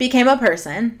became a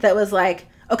person that was like,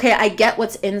 okay, I get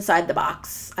what's inside the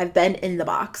box. I've been in the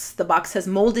box. The box has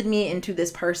molded me into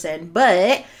this person.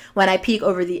 But when I peek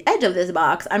over the edge of this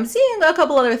box, I'm seeing a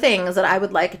couple other things that I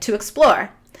would like to explore.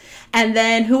 And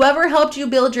then whoever helped you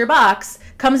build your box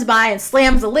comes by and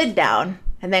slams the lid down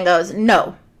and then goes,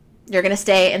 no, you're going to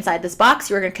stay inside this box.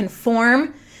 You're going to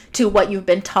conform to what you've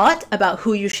been taught about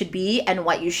who you should be and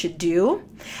what you should do.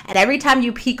 And every time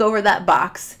you peek over that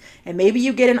box, and maybe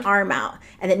you get an arm out,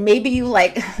 and then maybe you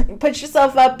like put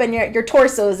yourself up and your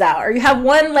torso's out, or you have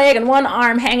one leg and one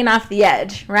arm hanging off the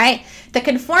edge, right? The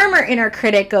conformer inner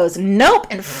critic goes, nope,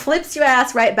 and flips your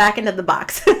ass right back into the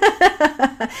box.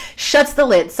 Shuts the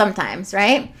lid sometimes,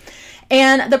 right?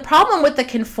 And the problem with the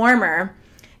conformer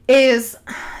is,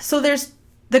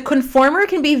 the conformer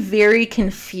can be very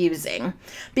confusing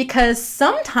because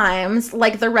sometimes,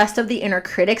 like the rest of the inner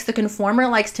critics, the conformer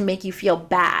likes to make you feel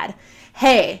bad.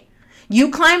 Hey, you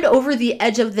climbed over the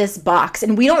edge of this box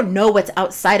and we don't know what's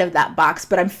outside of that box,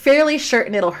 but I'm fairly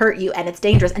certain it'll hurt you and it's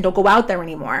dangerous and don't go out there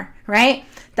anymore, right?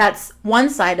 That's one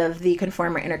side of the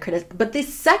conformer inner critic. But the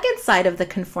second side of the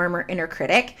conformer inner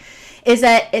critic is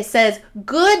that it says,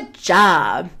 good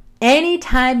job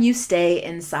anytime you stay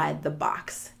inside the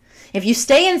box. If you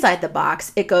stay inside the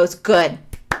box, it goes, good.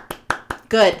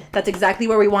 Good. That's exactly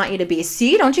where we want you to be.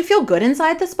 See, don't you feel good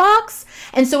inside this box?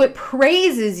 And so it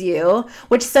praises you,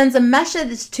 which sends a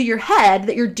message to your head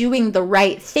that you're doing the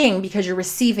right thing because you're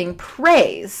receiving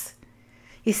praise.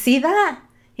 You see that?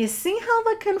 You see how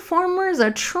the conformer is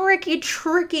a tricky,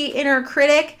 tricky inner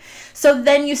critic? So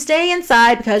then you stay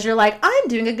inside because you're like, I'm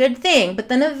doing a good thing. But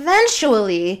then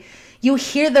eventually you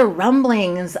hear the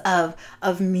rumblings of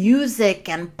music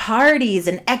and parties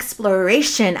and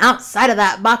exploration outside of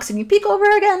that box, and you peek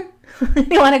over again.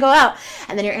 You want to go out.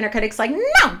 And then your inner critic's like,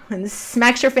 no, and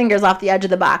smacks your fingers off the edge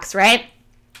of the box, right?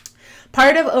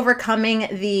 Part of overcoming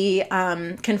the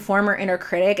conformer inner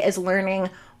critic is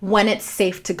learning when it's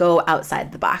safe to go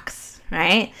outside the box,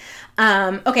 right?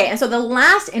 Okay, and so the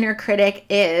last inner critic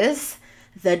is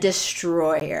the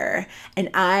destroyer. And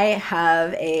I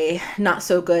have a not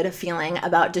so good feeling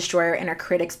about destroyer inner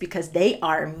critics because they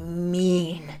are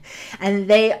mean and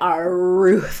they are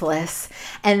ruthless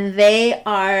and they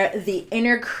are the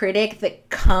inner critic that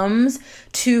comes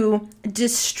to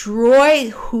destroy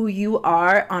who you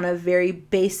are on a very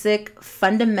basic,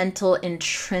 fundamental,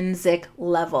 intrinsic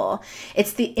level.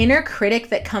 It's the inner critic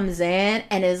that comes in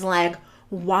and is like,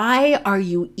 why are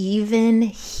you even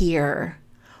here?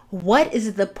 What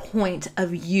is the point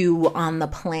of you on the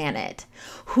planet?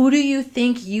 Who do you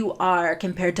think you are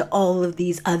compared to all of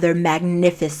these other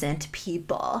magnificent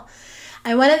people?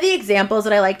 And one of the examples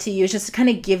that I like to use just to kind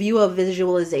of give you a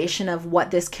visualization of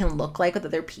what this can look like with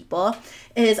other people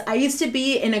is I used to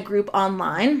be in a group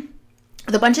online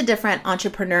with a bunch of different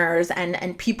entrepreneurs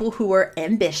and people who were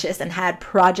ambitious and had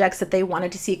projects that they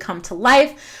wanted to see come to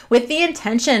life with the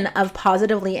intention of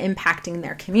positively impacting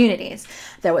their communities.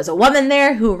 There was a woman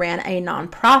there who ran a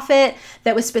nonprofit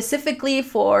that was specifically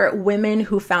for women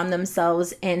who found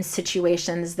themselves in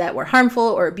situations that were harmful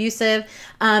or abusive,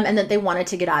 and that they wanted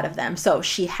to get out of them. So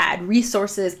she had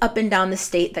resources up and down the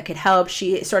state that could help.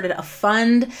 She started a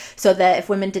fund so that if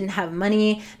women didn't have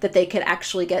money, that they could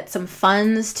actually get some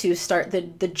funds to start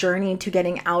the journey to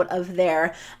getting out of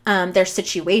their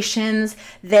situations.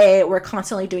 They were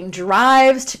constantly doing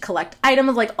drives to collect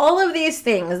items, like all of these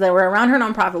things that were around her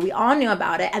nonprofit. We all knew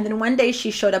about it. And then one day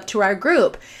she showed up to our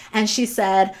group and she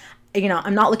said, you know,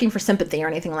 I'm not looking for sympathy or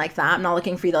anything like that. I'm not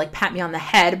looking for you to like pat me on the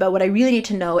head. But what I really need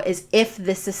to know is if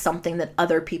this is something that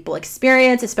other people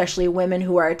experience, especially women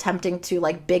who are attempting to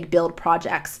like big build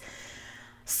projects.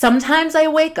 Sometimes I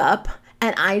wake up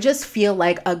and I just feel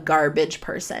like a garbage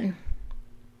person.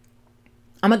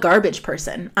 I'm a garbage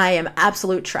person. I am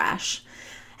absolute trash.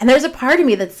 And there's a part of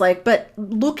me that's like, but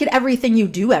look at everything you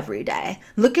do every day.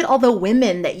 Look at all the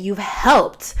women that you've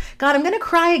helped. God, I'm going to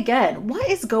cry again. What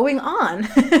is going on?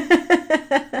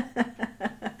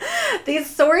 These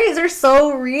stories are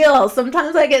so real.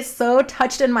 Sometimes I get so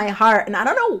touched in my heart and I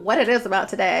don't know what it is about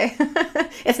today.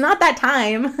 It's not that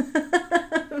time.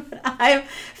 But I'm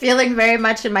feeling very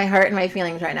much in my heart and my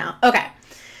feelings right now. Okay.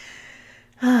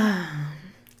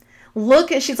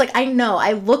 She's like, I know,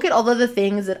 I look at all of the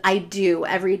things that I do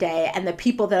every day and the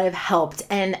people that I've helped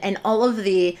and all of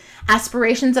the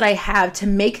aspirations that I have to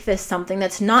make this something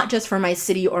that's not just for my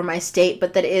city or my state,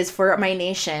 but that is for my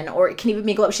nation, or it can even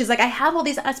be global. She's like, I have all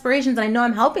these aspirations and I know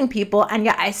I'm helping people, and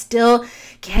yet I still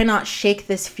cannot shake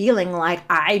this feeling like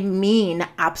I mean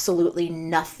absolutely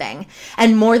nothing.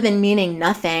 And more than meaning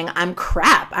nothing, I'm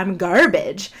crap, I'm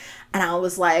garbage. And I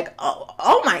was like,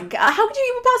 oh my God, how could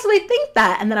you even possibly think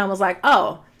that? And then I was like,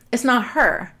 oh, it's not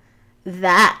her.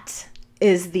 That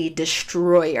is the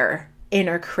destroyer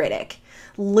inner critic.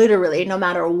 Literally, no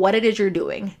matter what it is you're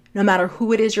doing, no matter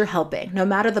who it is you're helping, no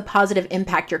matter the positive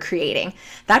impact you're creating,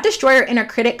 that destroyer inner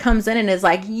critic comes in and is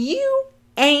like, you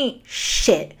ain't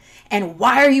shit. And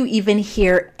why are you even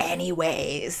here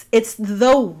anyways? It's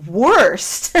the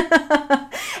worst.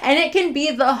 And it can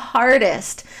be the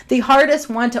hardest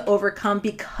one to overcome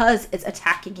because it's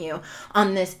attacking you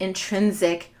on this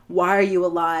intrinsic, why are you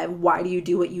alive? Why do you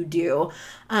do what you do?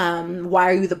 Why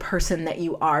are you the person that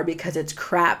you are? Because it's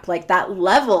crap. Like that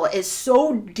level is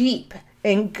so deep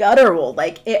and guttural,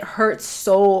 like it hurts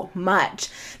so much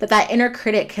that inner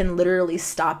critic can literally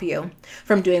stop you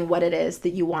from doing what it is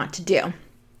that you want to do.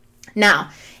 Now,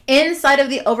 inside of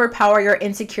the Overpower Your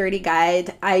Insecurity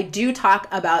guide, I do talk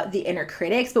about the inner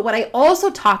critics, but what I also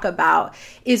talk about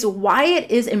is why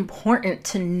it is important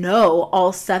to know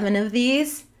all 7 of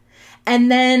these,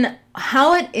 and then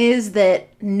how it is that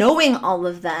knowing all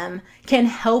of them can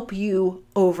help you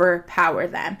overpower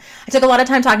them. I took a lot of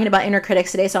time talking about inner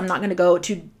critics today, so I'm not going to go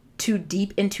too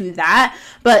deep into that,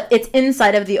 but it's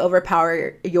inside of the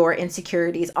Overpower Your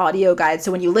Insecurities audio guide.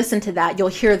 So when you listen to that, you'll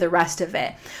hear the rest of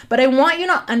it. But I want you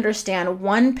to understand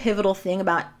one pivotal thing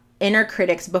about inner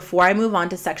critics before I move on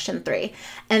to section 3.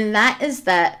 And that is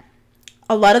that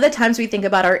a lot of the times we think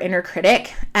about our inner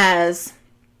critic as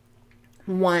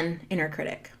one inner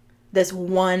critic, this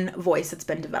one voice that's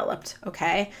been developed,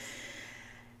 okay?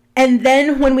 And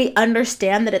then when we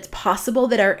understand that it's possible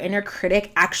that our inner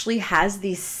critic actually has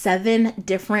these 7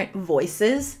 different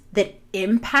voices that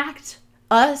impact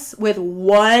us with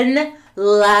one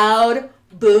loud,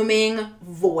 booming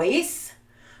voice,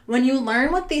 when you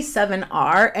learn what these 7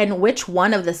 are and which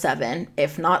one of the 7,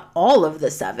 if not all of the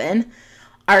 7,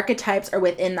 archetypes are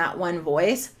within that one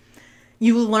voice,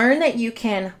 you learn that you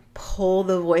can pull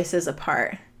the voices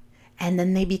apart and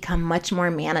then they become much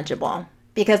more manageable.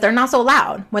 Because they're not so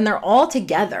loud. When they're all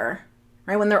together,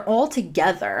 right? When they're all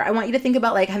together. I want you to think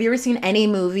about, like, have you ever seen any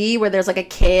movie where there's like a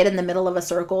kid in the middle of a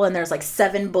circle and there's like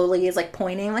 7 bullies like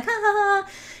pointing like, ha ha ha,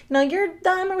 you know, you're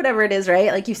dumb or whatever it is,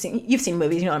 right? Like you've seen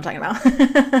movies, you know what I'm talking about.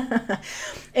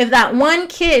 If that one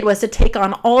kid was to take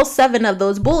on all 7 of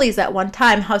those bullies at one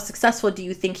time, how successful do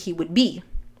you think he would be?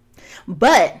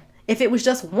 But if it was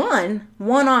just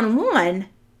one-on-one,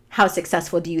 how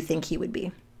successful do you think he would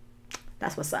be?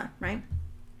 That's what's up, right?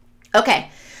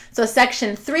 Okay, so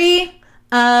section 3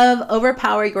 of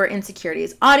Overpower Your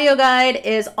Insecurities audio guide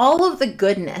is all of the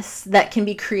goodness that can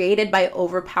be created by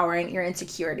overpowering your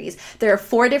insecurities. There are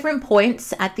 4 different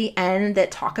points at the end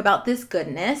that talk about this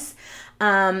goodness.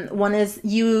 One is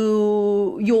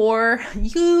your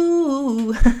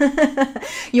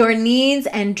needs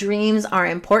and dreams are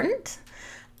important.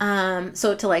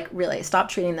 So to like really stop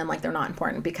treating them like they're not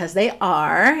important, because they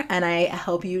are, and I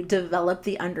help you develop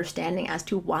the understanding as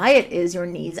to why it is your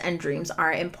needs and dreams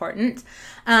are important.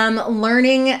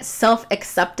 Learning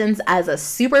self-acceptance as a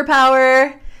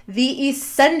superpower, the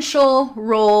essential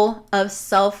role of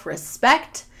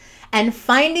self-respect, and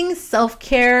finding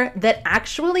self-care that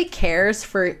actually cares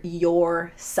for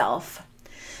yourself.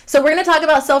 So we're going to talk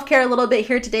about self-care a little bit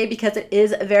here today because it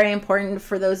is very important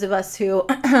for those of us who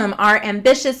are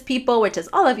ambitious people, which is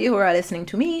all of you who are listening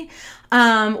to me.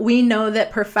 We know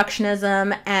that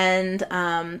perfectionism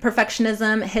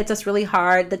hits us really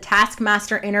hard. The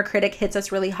taskmaster inner critic hits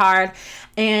us really hard.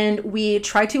 And we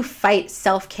try to fight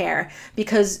self-care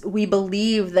because we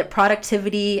believe that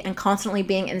productivity and constantly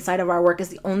being inside of our work is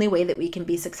the only way that we can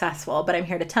be successful. But I'm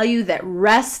here to tell you that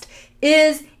rest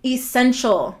is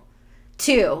essential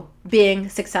to being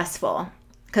successful,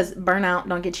 because burnout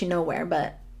don't get you nowhere,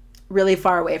 but really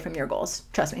far away from your goals.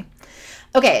 Trust me.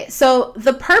 Okay, so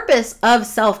the purpose of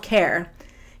self-care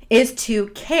is to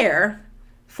care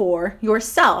for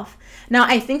yourself. Now,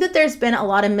 I think that there's been a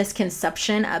lot of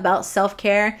misconception about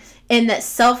self-care, in that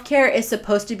self-care is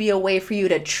supposed to be a way for you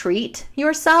to treat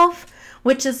yourself,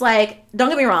 which is like, don't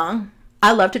get me wrong,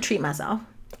 I love to treat myself.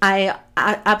 I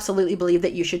absolutely believe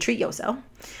that you should treat yourself,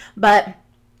 but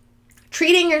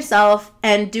treating yourself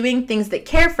and doing things that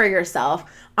care for yourself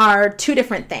are 2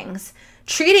 different things.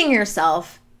 Treating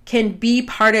yourself can be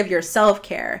part of your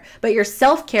self-care, but your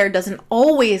self-care doesn't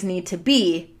always need to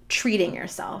be treating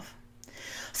yourself.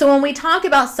 So when we talk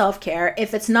about self-care,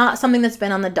 if it's not something that's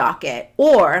been on the docket,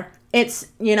 or it's,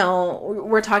 you know,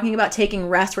 we're talking about taking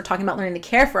rest, we're talking about learning to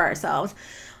care for ourselves,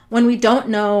 when we don't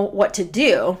know what to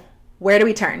do, where do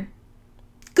we turn?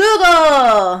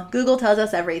 Google! Google tells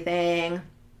us everything.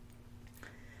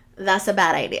 That's a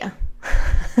bad idea.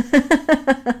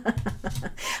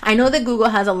 I know that Google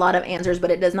has a lot of answers,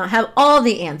 but it does not have all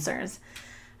the answers.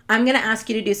 I'm going to ask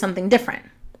you to do something different.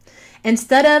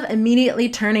 Instead of immediately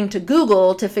turning to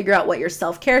Google to figure out what your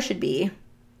self-care should be,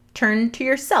 turn to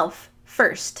yourself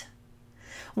first.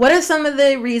 What are some of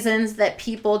the reasons that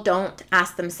people don't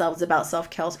ask themselves about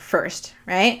self-care first,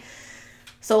 right?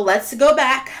 So let's go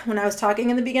back when I was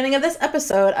talking in the beginning of this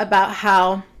episode about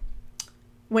how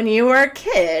when you were a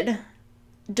kid,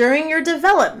 during your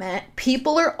development,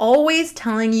 people are always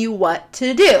telling you what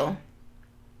to do.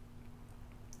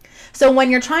 So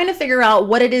when you're trying to figure out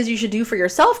what it is you should do for your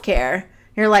self-care,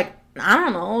 you're like, I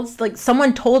don't know, it's like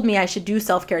someone told me I should do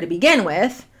self-care to begin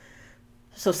with,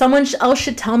 so someone else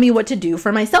should tell me what to do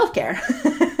for my self-care,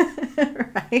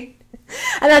 right?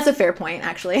 And that's a fair point,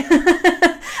 actually.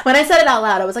 When I said it out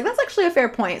loud, I was like, that's actually a fair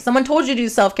point. Someone told you to do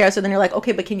self-care, so then you're like,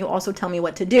 okay, but can you also tell me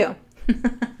what to do?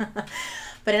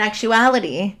 But in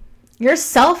actuality, your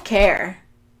self-care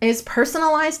is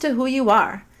personalized to who you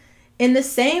are, in the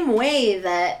same way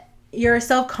that your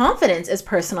self-confidence is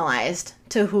personalized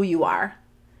to who you are,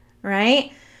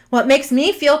 right? What makes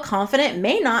me feel confident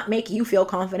may not make you feel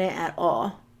confident at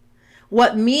all.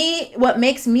 What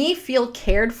makes me feel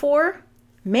cared for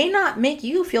may not make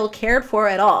you feel cared for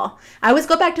at all. I always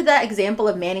go back to that example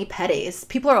of mani-pedis.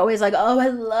 People are always like, oh, I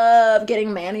love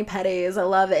getting mani-pedis. I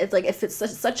love it. It's like, if it's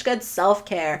such good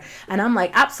self-care. And I'm like,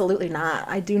 absolutely not.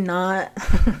 I do not.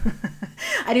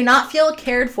 I do not feel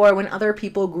cared for when other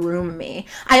people groom me.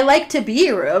 I like to be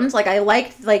groomed. Like, I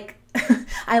like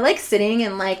I like sitting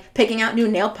and like picking out new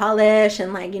nail polish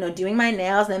and like, you know, doing my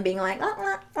nails and then being like,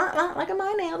 look at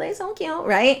my nail, they're so cute,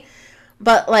 right?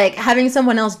 But like having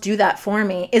someone else do that for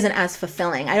me isn't as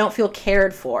fulfilling. I don't feel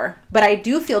cared for, but I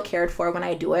do feel cared for when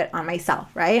I do it on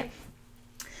myself, right?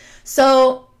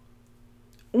 So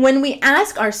when we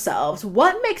ask ourselves,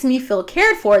 what makes me feel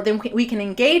cared for, then we can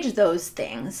engage those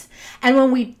things. And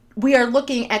when we are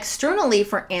looking externally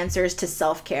for answers to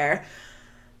self-care,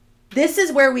 this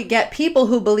is where we get people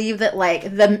who believe that like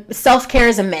the self-care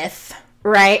is a myth,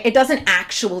 right? It doesn't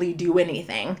actually do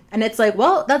anything. And it's like,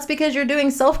 well, that's because you're doing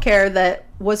self-care that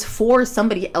was for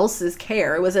somebody else's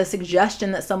care. It was a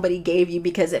suggestion that somebody gave you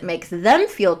because it makes them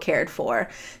feel cared for.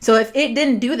 So if it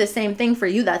didn't do the same thing for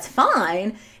you, that's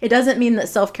fine. It doesn't mean that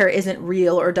self-care isn't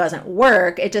real or doesn't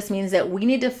work. It just means that we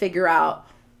need to figure out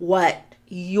what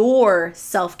your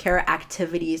self-care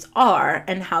activities are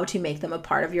and how to make them a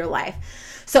part of your life.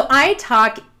 So I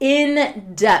talk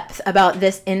in depth about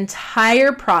this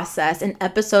entire process in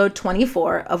episode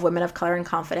 24 of Women of Color and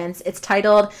Confidence. It's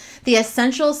titled The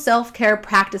Essential Self-Care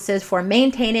Practices for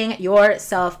Maintaining Your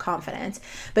Self-Confidence.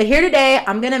 But here today,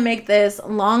 I'm going to make this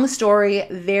long story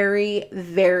very,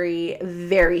 very,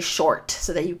 very short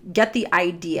so that you get the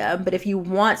idea. But if you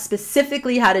want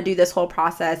specifically how to do this whole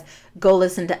process, go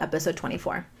listen to episode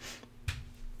 24.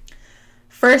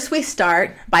 First, we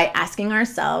start by asking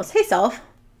ourselves, hey self,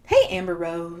 hey Amber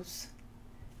Rose.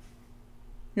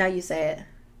 Now you say it.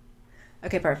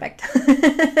 Okay, perfect.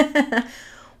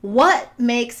 What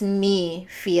makes me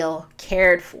feel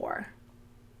cared for?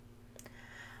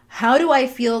 How do I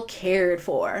feel cared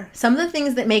for? Some of the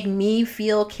things that make me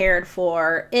feel cared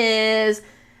for is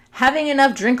having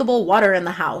enough drinkable water in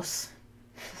the house.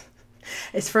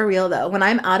 It's for real though. When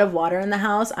I'm out of water in the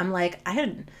house, I'm like,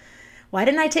 why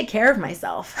didn't I take care of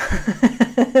myself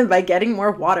by getting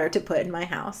more water to put in my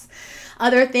house?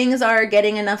 Other things are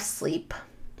getting enough sleep.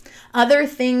 Other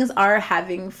things are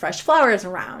having fresh flowers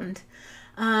around,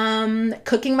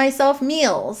 cooking myself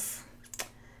meals,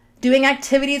 doing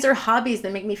activities or hobbies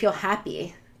that make me feel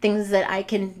happy, things that I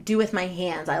can do with my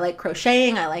hands. I like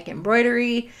crocheting, I like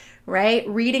embroidery, right?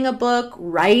 Reading a book,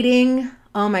 writing.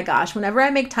 Oh my gosh, whenever I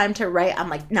make time to write, I'm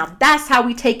like, now that's how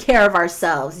we take care of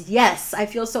ourselves. Yes, I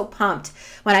feel so pumped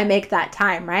when I make that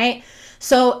time, right?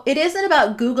 So it isn't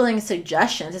about Googling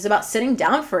suggestions. It's about sitting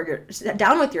down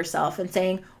with yourself and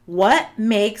saying, what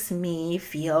makes me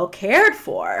feel cared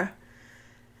for?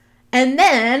 And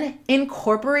then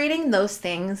incorporating those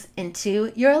things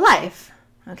into your life,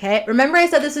 okay? Remember I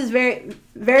said this is very,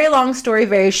 very long story,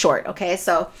 very short, okay?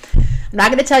 So I'm not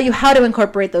going to tell you how to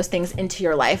incorporate those things into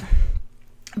your life.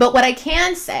 But what I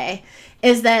can say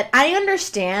is that I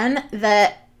understand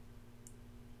that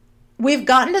we've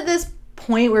gotten to this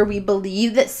point where we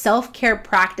believe that self-care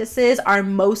practices are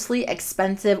mostly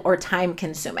expensive or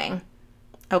time-consuming,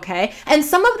 okay? And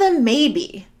some of them may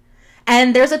be.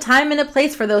 And there's a time and a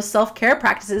place for those self-care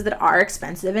practices that are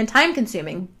expensive and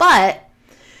time-consuming. But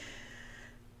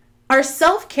our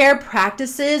self-care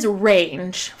practices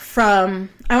range from,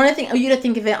 I want you to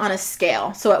think of it on a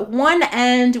scale. So at one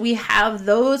end, we have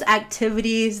those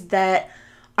activities that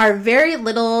are very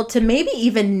little to maybe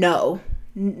even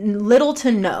little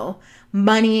to no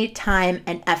money, time,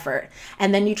 and effort.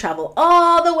 And then you travel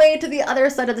all the way to the other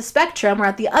side of the spectrum, where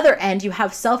at the other end, you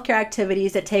have self-care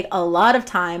activities that take a lot of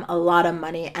time, a lot of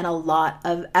money, and a lot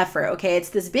of effort, okay? It's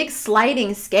this big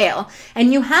sliding scale.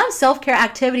 And you have self-care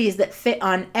activities that fit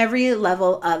on every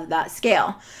level of that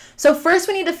scale. So first,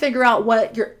 we need to figure out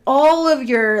what all of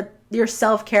your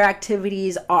self-care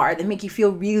activities are that make you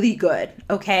feel really good,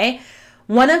 okay?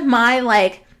 One of my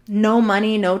no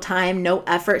money, no time, no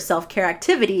effort self-care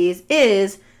activities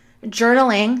is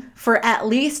journaling for at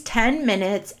least 10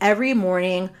 minutes every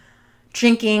morning,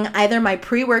 drinking either my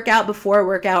pre-workout, before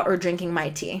workout, or drinking my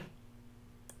tea.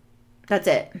 That's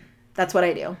it. That's what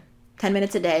I do. 10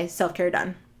 minutes a day, self-care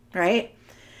done, right?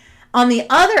 On the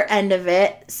other end of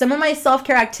it, some of my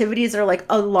self-care activities are like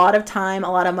a lot of time,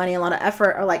 a lot of money, a lot of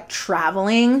effort, are like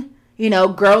traveling,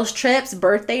 girls trips,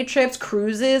 birthday trips,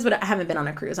 cruises. But I haven't been on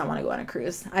a cruise. I want to go on a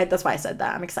cruise. That's why I said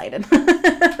that. I'm excited.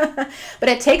 But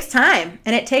it takes time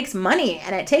and it takes money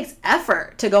and it takes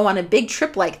effort to go on a big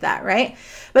trip like that, right?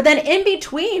 But then in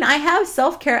between, I have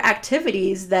self-care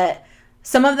activities that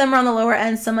some of them are on the lower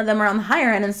end, some of them are on the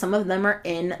higher end, and some of them are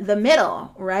in the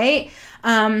middle, right?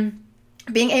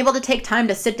 Being able to take time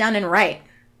to sit down and write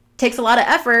takes a lot of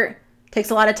effort,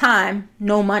 takes a lot of time,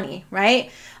 no money,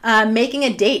 right? Making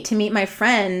a date to meet my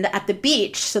friend at the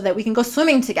beach so that we can go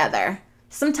swimming together.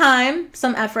 Some time,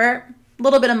 some effort, a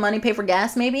little bit of money, pay for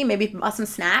gas maybe buy some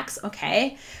snacks,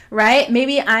 okay, right?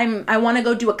 Maybe I want to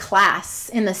go do a class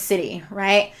in the city,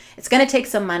 right? It's going to take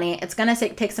some money. It's going to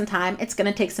take some time. It's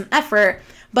going to take some effort.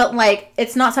 But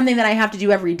it's not something that I have to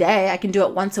do every day. I can do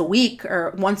it once a week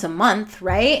or once a month,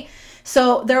 right?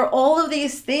 So there are all of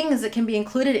these things that can be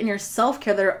included in your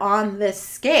self-care that are on this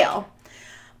scale.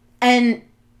 And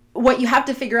what you have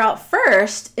to figure out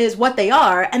first is what they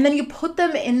are, and then you put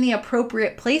them in the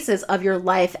appropriate places of your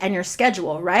life and your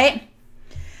schedule, right?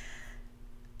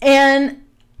 And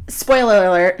spoiler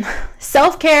alert,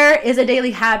 self-care is a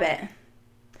daily habit.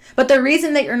 But the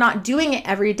reason that you're not doing it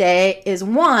every day is,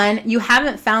 one, you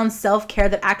haven't found self-care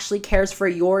that actually cares for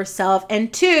yourself.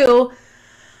 And two,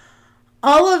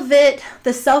 all of it,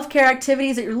 the self-care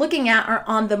activities that you're looking at are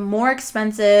on the more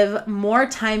expensive, more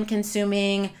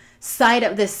time-consuming side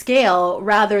of the scale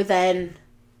rather than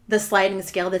the sliding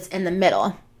scale that's in the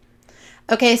middle.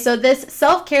 Okay, so this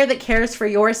self-care that cares for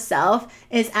yourself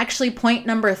is actually point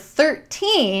number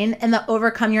 13 in the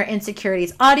Overcome Your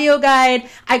Insecurities audio guide.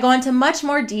 I go into much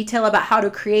more detail about how to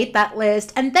create that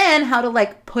list and then how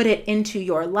to put it into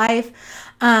your life,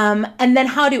 and then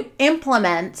how to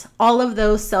implement all of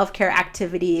those self-care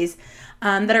activities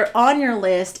that are on your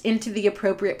list into the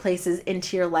appropriate places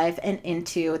into your life and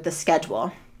into the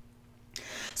schedule.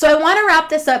 So I want to wrap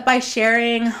this up by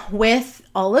sharing with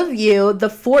all of you the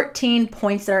 14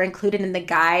 points that are included in the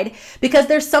guide, because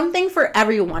there's something for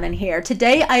everyone in here.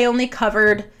 Today, I only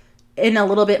covered in a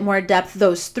little bit more depth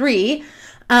those 3,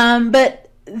 but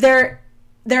there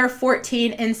are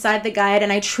 14 inside the guide,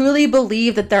 and I truly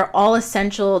believe that they're all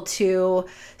essential to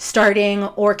starting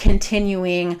or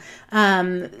continuing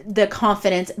the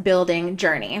confidence building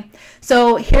journey.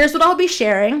 So here's what I'll be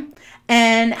sharing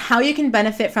and how you can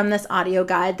benefit from this audio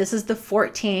guide. This is the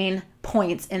 14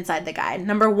 points inside the guide.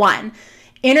 Number 1,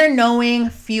 inner knowing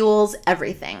fuels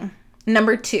everything.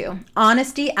 Number 2,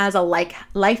 honesty as a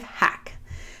life hack.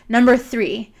 Number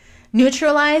 3,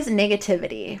 neutralize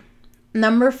negativity.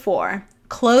 Number 4,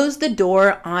 close the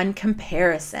door on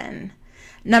comparison.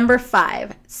 Number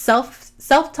 5,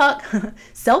 self-talk.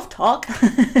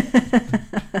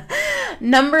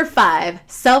 Number 5,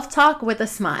 self-talk with a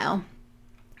smile.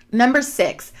 Number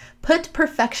 6, put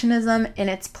perfectionism in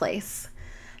its place.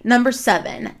 Number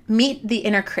 7, meet the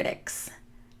inner critics.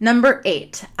 Number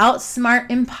 8, outsmart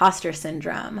imposter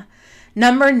syndrome.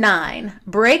 Number 9,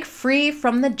 break free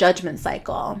from the judgment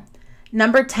cycle.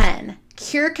 Number 10,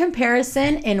 cure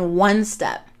comparison in 1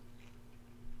 step.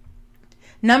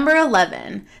 Number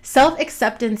 11,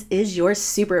 self-acceptance is your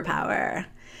superpower.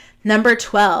 Number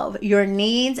 12, your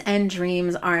needs and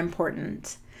dreams are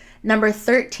important. Number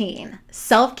 13,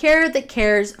 self-care that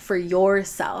cares for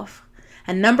yourself.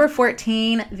 And number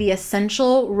 14, the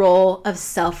essential role of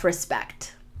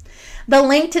self-respect. The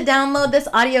link to download this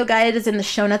audio guide is in the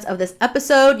show notes of this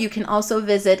episode. You can also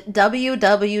visit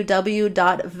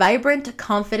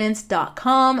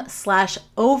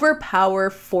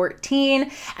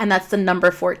www.vibrantconfidence.com/overpower14, and that's the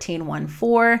number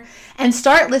 1414, and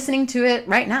start listening to it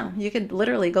right now. You could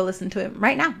literally go listen to it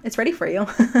right now. It's ready for you.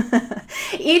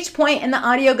 Each point in the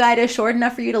audio guide is short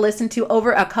enough for you to listen to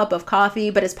over a cup of coffee,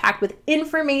 but is packed with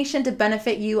information to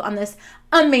benefit you on this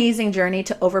amazing journey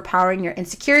to overpowering your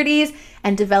insecurities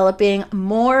and developing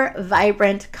more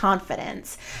vibrant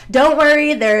confidence. Don't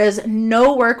worry, there is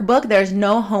no workbook, there's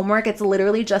no homework, it's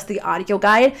literally just the audio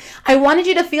guide. I wanted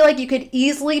you to feel like you could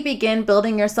easily begin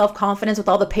building your self-confidence with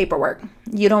all the paperwork.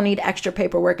 You don't need extra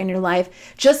paperwork in your life.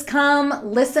 Just come,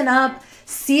 listen up,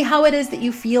 see how it is that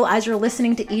you feel as you're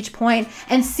listening to each point,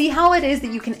 and see how it is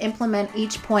that you can implement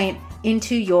each point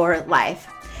into your life.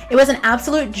 It was an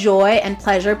absolute joy and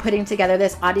pleasure putting together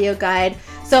this audio guide.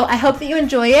 So I hope that you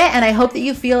enjoy it, and I hope that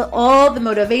you feel all the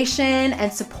motivation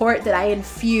and support that I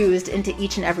infused into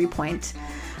each and every point.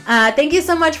 Thank you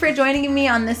so much for joining me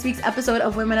on this week's episode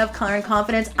of Women of Color and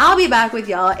Confidence. I'll be back with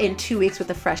y'all in 2 weeks with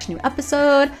a fresh new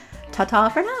episode. Ta-ta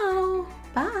for now.